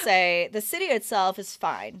 I will say the city itself is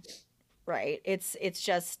fine, right? It's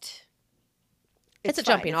just... It's a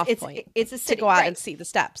jumping off point. It's a city. To go out and see the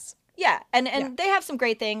steps. Yeah. And they have some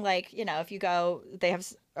great thing. Like, if you go, they have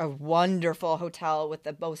a wonderful hotel with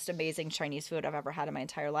the most amazing Chinese food I've ever had in my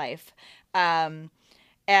entire life.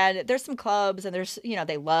 And there's some clubs, and there's,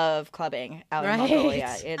 they love clubbing out in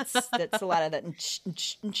Mongolia. It's a lot of that,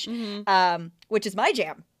 which is my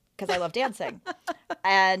jam because I love dancing.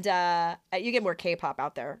 And you get more K-pop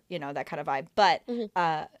out there, that kind of vibe. But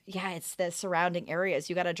it's the surrounding areas.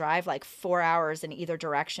 You got to drive like 4 hours in either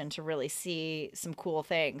direction to really see some cool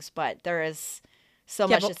things. But there is so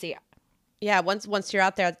much to see. Yeah, once you're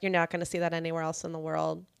out there, you're not going to see that anywhere else in the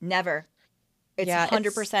world. Never. It's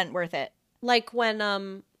 100% worth it. Like when,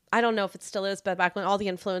 I don't know if it still is, but back when all the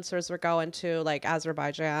influencers were going to like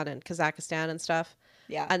Azerbaijan and Kazakhstan and stuff.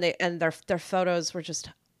 Yeah. And their photos were just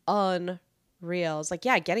unreal. It's like,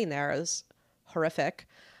 getting there is horrific.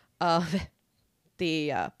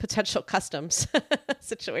 The potential customs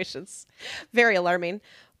situations, very alarming.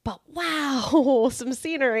 But wow, some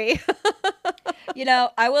scenery.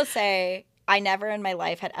 I will say, I never in my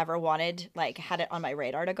life had ever had it on my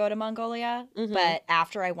radar to go to Mongolia. Mm-hmm. But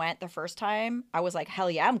after I went the first time, I was like,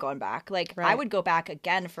 hell yeah, I'm going back. Like, I would go back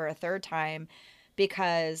again for a third time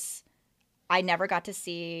because I never got to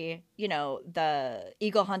see, the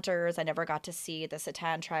eagle hunters. I never got to see the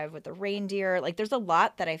Satan tribe with the reindeer. Like, there's a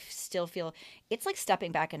lot that I still feel it's like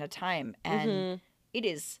stepping back into time. And it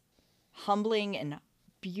is humbling and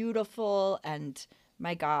beautiful. And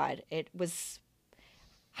my God, it was...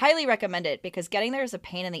 highly recommend it because getting there is a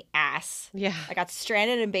pain in the ass. Yeah. I got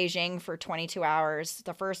stranded in Beijing for 22 hours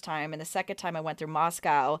the first time. And the second time I went through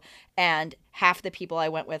Moscow, and half the people I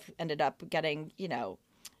went with ended up getting,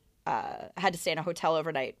 had to stay in a hotel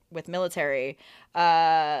overnight with military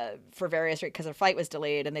for various reasons because their flight was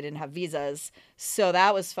delayed and they didn't have visas. So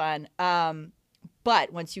that was fun.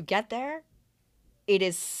 But once you get there, it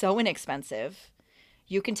is so inexpensive.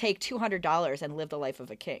 You can take $200 and live the life of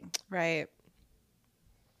a king. Right.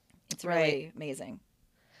 It's really amazing.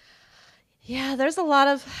 Yeah, there's a lot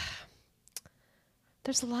of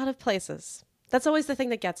places. That's always the thing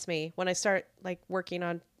that gets me when I start like working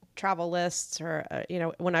on travel lists or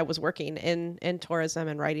when I was working in tourism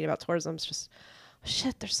and writing about tourism. It's just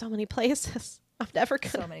shit. There's so many places. I'm never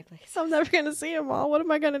gonna see them all. What am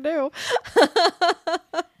I gonna do?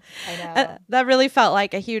 I know. That really felt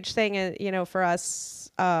like a huge thing, you know, for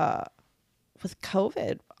us with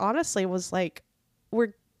COVID, honestly, was like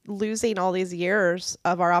we're losing all these years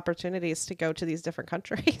of our opportunities to go to these different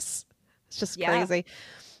countries. It's just crazy.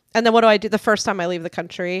 And then what do I do? The first time I leave the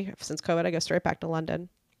country since COVID, I go straight back to London.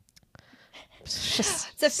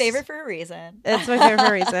 It's a favorite for a reason. It's my favorite for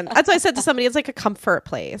a reason. That's what I said to somebody. It's like a comfort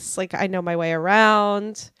place. Like I know my way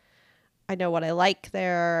around. I know what I like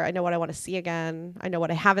there. I know what I want to see again. I know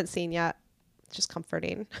what I haven't seen yet. It's just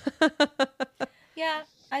comforting. Yeah,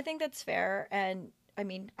 I think that's fair. And I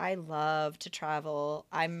mean, I love to travel.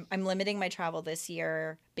 I'm limiting my travel this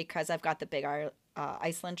year because I've got the big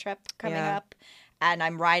Iceland trip coming up, and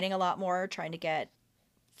I'm riding a lot more, trying to get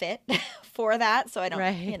fit for that so I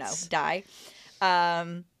don't, you know, die.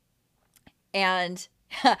 And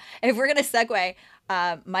if we're gonna segue,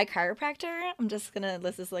 my chiropractor,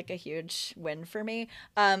 this is like a huge win for me.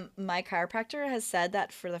 My chiropractor has said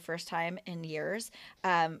that for the first time in years,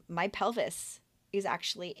 my pelvis is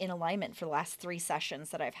actually in alignment for the last 3 sessions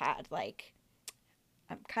that I've had. Like,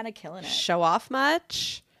 I'm kind of killing it. Show off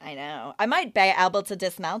much? I know. I might be able to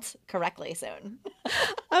dismount correctly soon.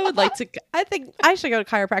 I would like to. I think I should go to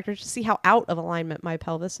chiropractor to see how out of alignment my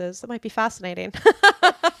pelvis is. That might be fascinating.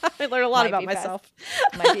 I learn a lot about myself.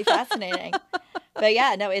 Might be fascinating. But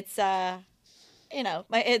yeah, no, it's you know,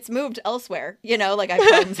 it's moved elsewhere. You know, like I have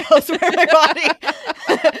problems elsewhere in my body.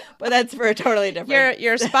 But that's for a totally different.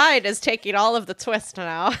 Your spine is taking all of the twist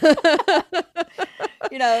now.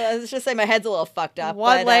 You know, let's just say my head's a little fucked up.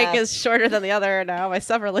 One leg is shorter than the other now by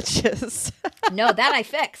several inches. No, that I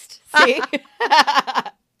fixed. See?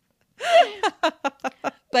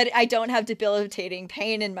 But I don't have debilitating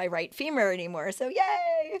pain in my right femur anymore. So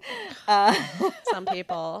yay! Some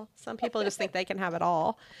people just think they can have it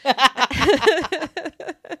all.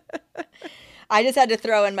 I just had to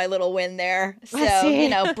throw in my little win there. So, you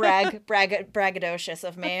know, braggadocious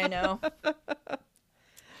of me, I know.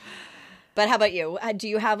 But how about you? Do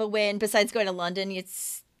you have a win besides going to London?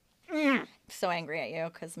 It's so angry at you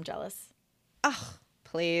because I'm jealous. Oh,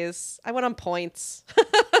 please. I went on points.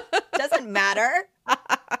 Doesn't matter.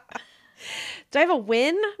 Do I have a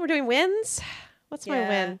win? We're doing wins? What's my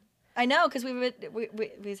win? I know, because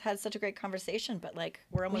we've had such a great conversation, but like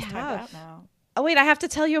we're almost timed out now. Oh wait, I have to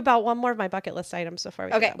tell you about one more of my bucket list items before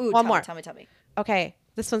we go. Ooh, tell me. Okay,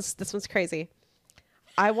 this one's crazy.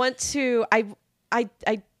 I want to. I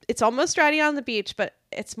it's almost riding on the beach, but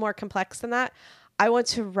it's more complex than that. I want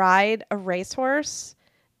to ride a racehorse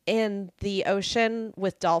in the ocean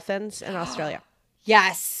with dolphins in Australia.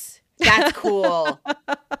 Yes, that's cool.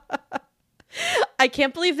 I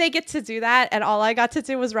can't believe they get to do that, and all I got to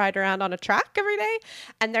do was ride around on a track every day.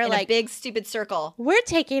 And they're like, a big stupid circle. We're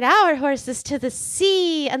taking our horses to the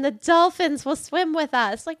sea, and the dolphins will swim with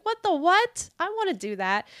us. Like, what? I want to do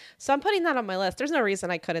that. So I'm putting that on my list. There's no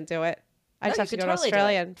reason I couldn't do it. I just have to go to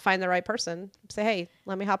Australia and find the right person. Say, hey,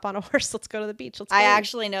 let me hop on a horse. Let's go to the beach. Let's go. I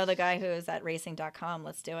actually know the guy who is at racing.com.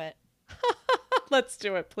 Let's do it. Let's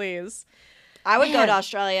do it, please. I would go to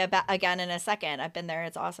Australia again in a second. I've been there.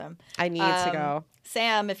 It's awesome. I need to go.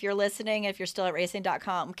 Sam, if you're listening, if you're still at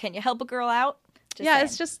racing.com, can you help a girl out?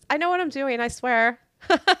 It's just, I know what I'm doing. I swear.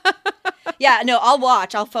 Yeah, no, I'll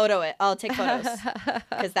watch. I'll photo it. I'll take photos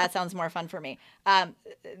because that sounds more fun for me.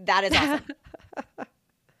 That is awesome.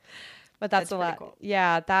 But that's a lot. Cool.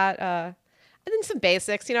 Yeah, that, and then some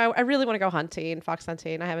basics. You know, I really want to go hunting, fox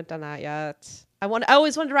hunting. I haven't done that yet. I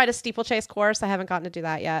always wanted to ride a steeplechase course. I haven't gotten to do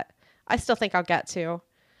that yet. I still think I'll get to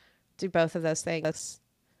do both of those things.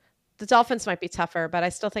 The dolphins might be tougher, but I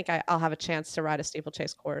still think I'll have a chance to ride a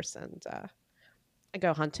steeplechase course and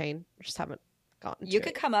go hunting. I just haven't gotten to You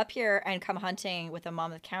could come up here and come hunting with a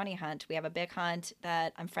Monmouth County hunt. We have a big hunt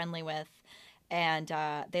that I'm friendly with, and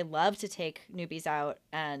they love to take newbies out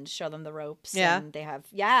and show them the ropes. Yeah. And they have,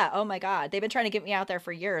 oh my God. They've been trying to get me out there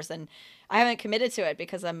for years, and I haven't committed to it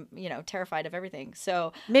because I'm, terrified of everything.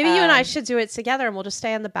 So maybe you and I should do it together, and we'll just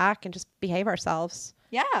stay in the back and just behave ourselves.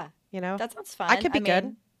 Yeah. That sounds fun. I could be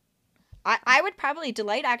good. I would probably,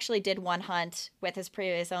 Delight actually did one hunt with his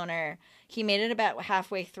previous owner. He made it about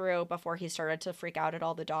halfway through before he started to freak out at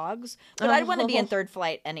all the dogs. But I'd want to be in third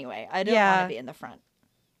flight anyway. I don't want to be in the front.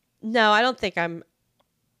 No, I don't think I'm.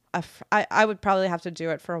 I would probably have to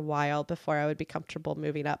do it for a while before I would be comfortable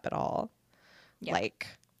moving up at all. Yeah. Like,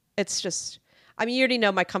 it's just, you already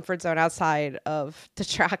know my comfort zone outside of the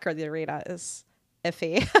track or the arena is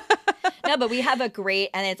iffy. No, but we have a great,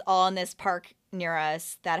 and it's all in this park near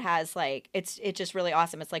us that has it's just really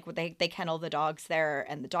awesome. It's like they kennel the dogs there,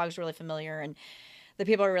 and the dog's really familiar, and The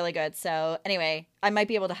people are really good. So anyway, I might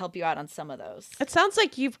be able to help you out on some of those. It sounds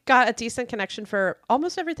like you've got a decent connection for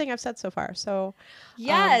almost everything I've said so far. So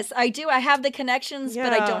yes, I do. I have the connections,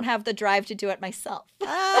 but I don't have the drive to do it myself.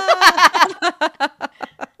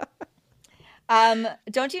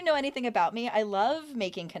 Don't you know anything about me? I love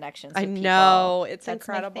making connections with people. I know. It's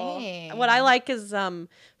incredible. What I like is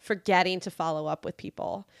forgetting to follow up with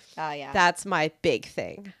people. Oh, yeah. That's my big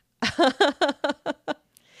thing. You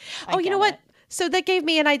know what? So that gave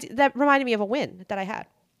me an idea. That reminded me of a win that I had.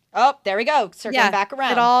 Oh, there we go. Circling back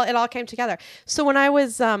around. It all came together. So when I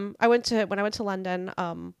went to London,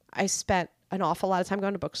 I spent an awful lot of time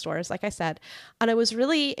going to bookstores, like I said, and I was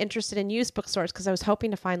really interested in used bookstores because I was hoping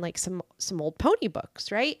to find like some old pony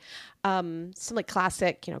books, right? Some like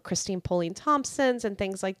classic, Christine Pauline Thompson's and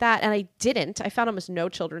things like that. And I didn't. I found almost no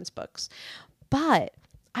children's books, but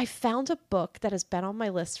I found a book that has been on my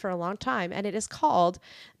list for a long time, and it is called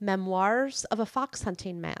Memoirs of a Fox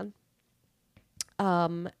Hunting Man.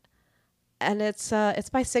 And it's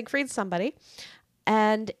by Siegfried somebody,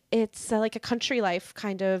 and it's like a country life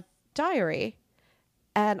kind of diary.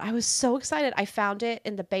 And I was so excited. I found it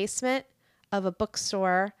in the basement of a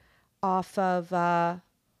bookstore off of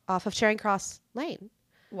Charing Cross Lane.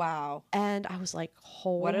 Wow. And I was like,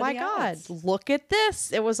 oh my God, look at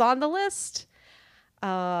this. It was on the list. So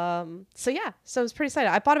I was pretty excited.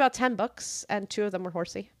 I bought about 10 books and 2 of them were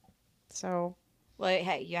horsey. So, well,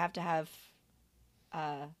 hey, you have to have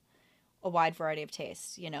a wide variety of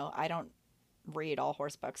tastes. I don't read all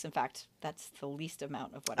horse books. In fact, that's the least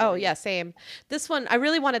amount of what I read. Yeah, same. This one, I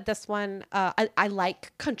really wanted this one. I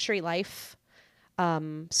like country life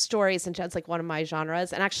stories, and it's like one of my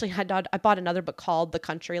genres. And actually, I bought another book called The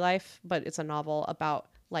Country Life, but it's a novel about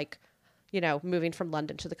like, moving from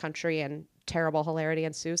London to the country and terrible hilarity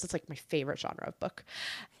ensues. It's like my favorite genre of book.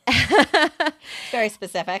 Very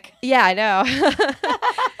specific. Yeah, I know.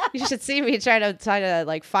 You should see me trying to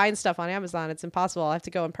like find stuff on Amazon. It's impossible. I have to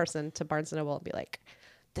go in person to Barnes & Noble and be like,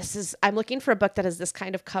 I'm looking for a book that has this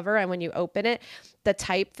kind of cover, and when you open it, the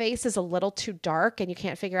typeface is a little too dark and you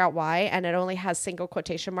can't figure out why, and it only has single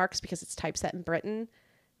quotation marks because it's typeset in Britain.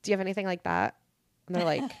 Do you have anything like that? And they're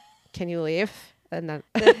like, can you leave? And then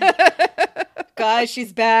guys,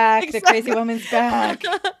 she's back. Exactly. The crazy woman's back.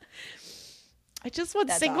 I just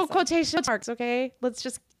want single quotation marks, okay? Let's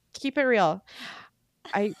just keep it real.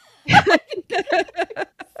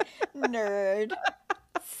 Nerd.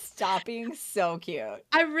 Stop being so cute.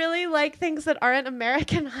 I really like things that aren't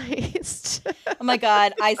Americanized. Oh my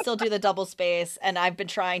God. I still do the double space, and I've been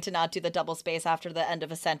trying to not do the double space after the end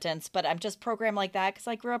of a sentence, but I'm just programmed like that because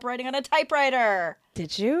I grew up writing on a typewriter.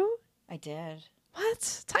 Did you? I did.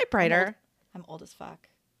 What? Typewriter? I'm old as fuck.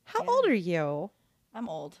 How old are you? I'm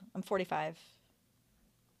old. I'm 45.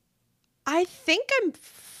 I think I'm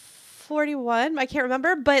 41. I can't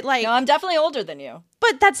remember, but like... No, I'm definitely older than you.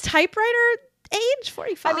 But that's typewriter age,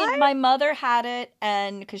 45? I mean, my mother had it,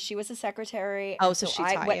 and because she was a secretary. Oh, so she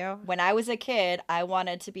taught you? When I was a kid, I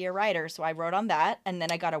wanted to be a writer, so I wrote on that, and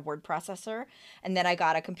then I got a word processor, and then I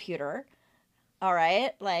got a computer. All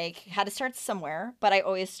right? Like, had to start somewhere, but I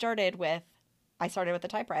always started with the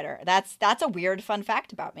typewriter. That's a weird fun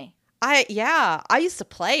fact about me. I used to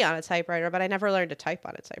play on a typewriter, but I never learned to type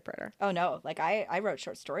on a typewriter. Oh no, like I wrote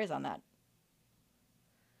short stories on that.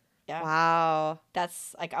 Yeah. Wow.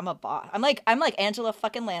 That's like, I'm a boss. I'm like Angela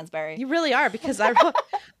fucking Lansbury. You really are, because I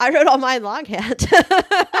wrote all mine longhand.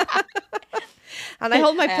 And I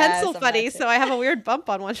hold my pencil funny, so I have a weird bump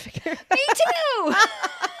on one finger. Me too.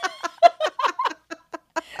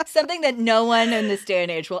 Something that no one in this day and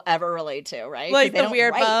age will ever relate to, right? Like the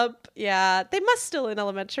weird bump. Yeah. They must still in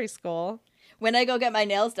elementary school. When I go get my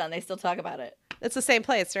nails done, they still talk about it. It's the same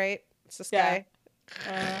place, right? It's this guy.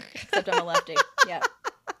 Except I'm a lefty. Yeah.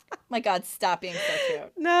 My God, stop being so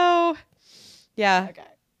cute. No. Yeah. Okay.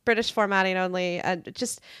 British formatting only. And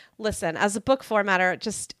just listen, as a book formatter,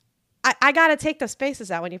 just... I got to take those spaces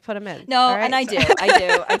out when you put them in. No, right? And I do.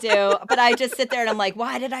 But I just sit there and I'm like,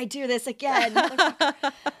 why did I do this again?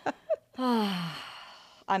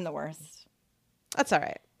 I'm the worst. That's all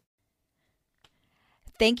right.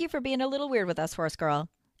 Thank you for being a little weird with us, Horse Girl.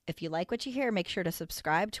 If you like what you hear, make sure to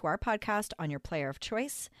subscribe to our podcast on your player of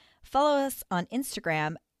choice. Follow us on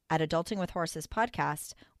Instagram at Adulting with Horses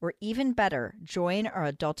Podcast, or even better, join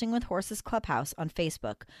our Adulting with Horses Clubhouse on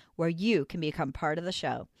Facebook, where you can become part of the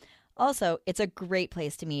show. Also, it's a great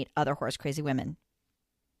place to meet other horse crazy women.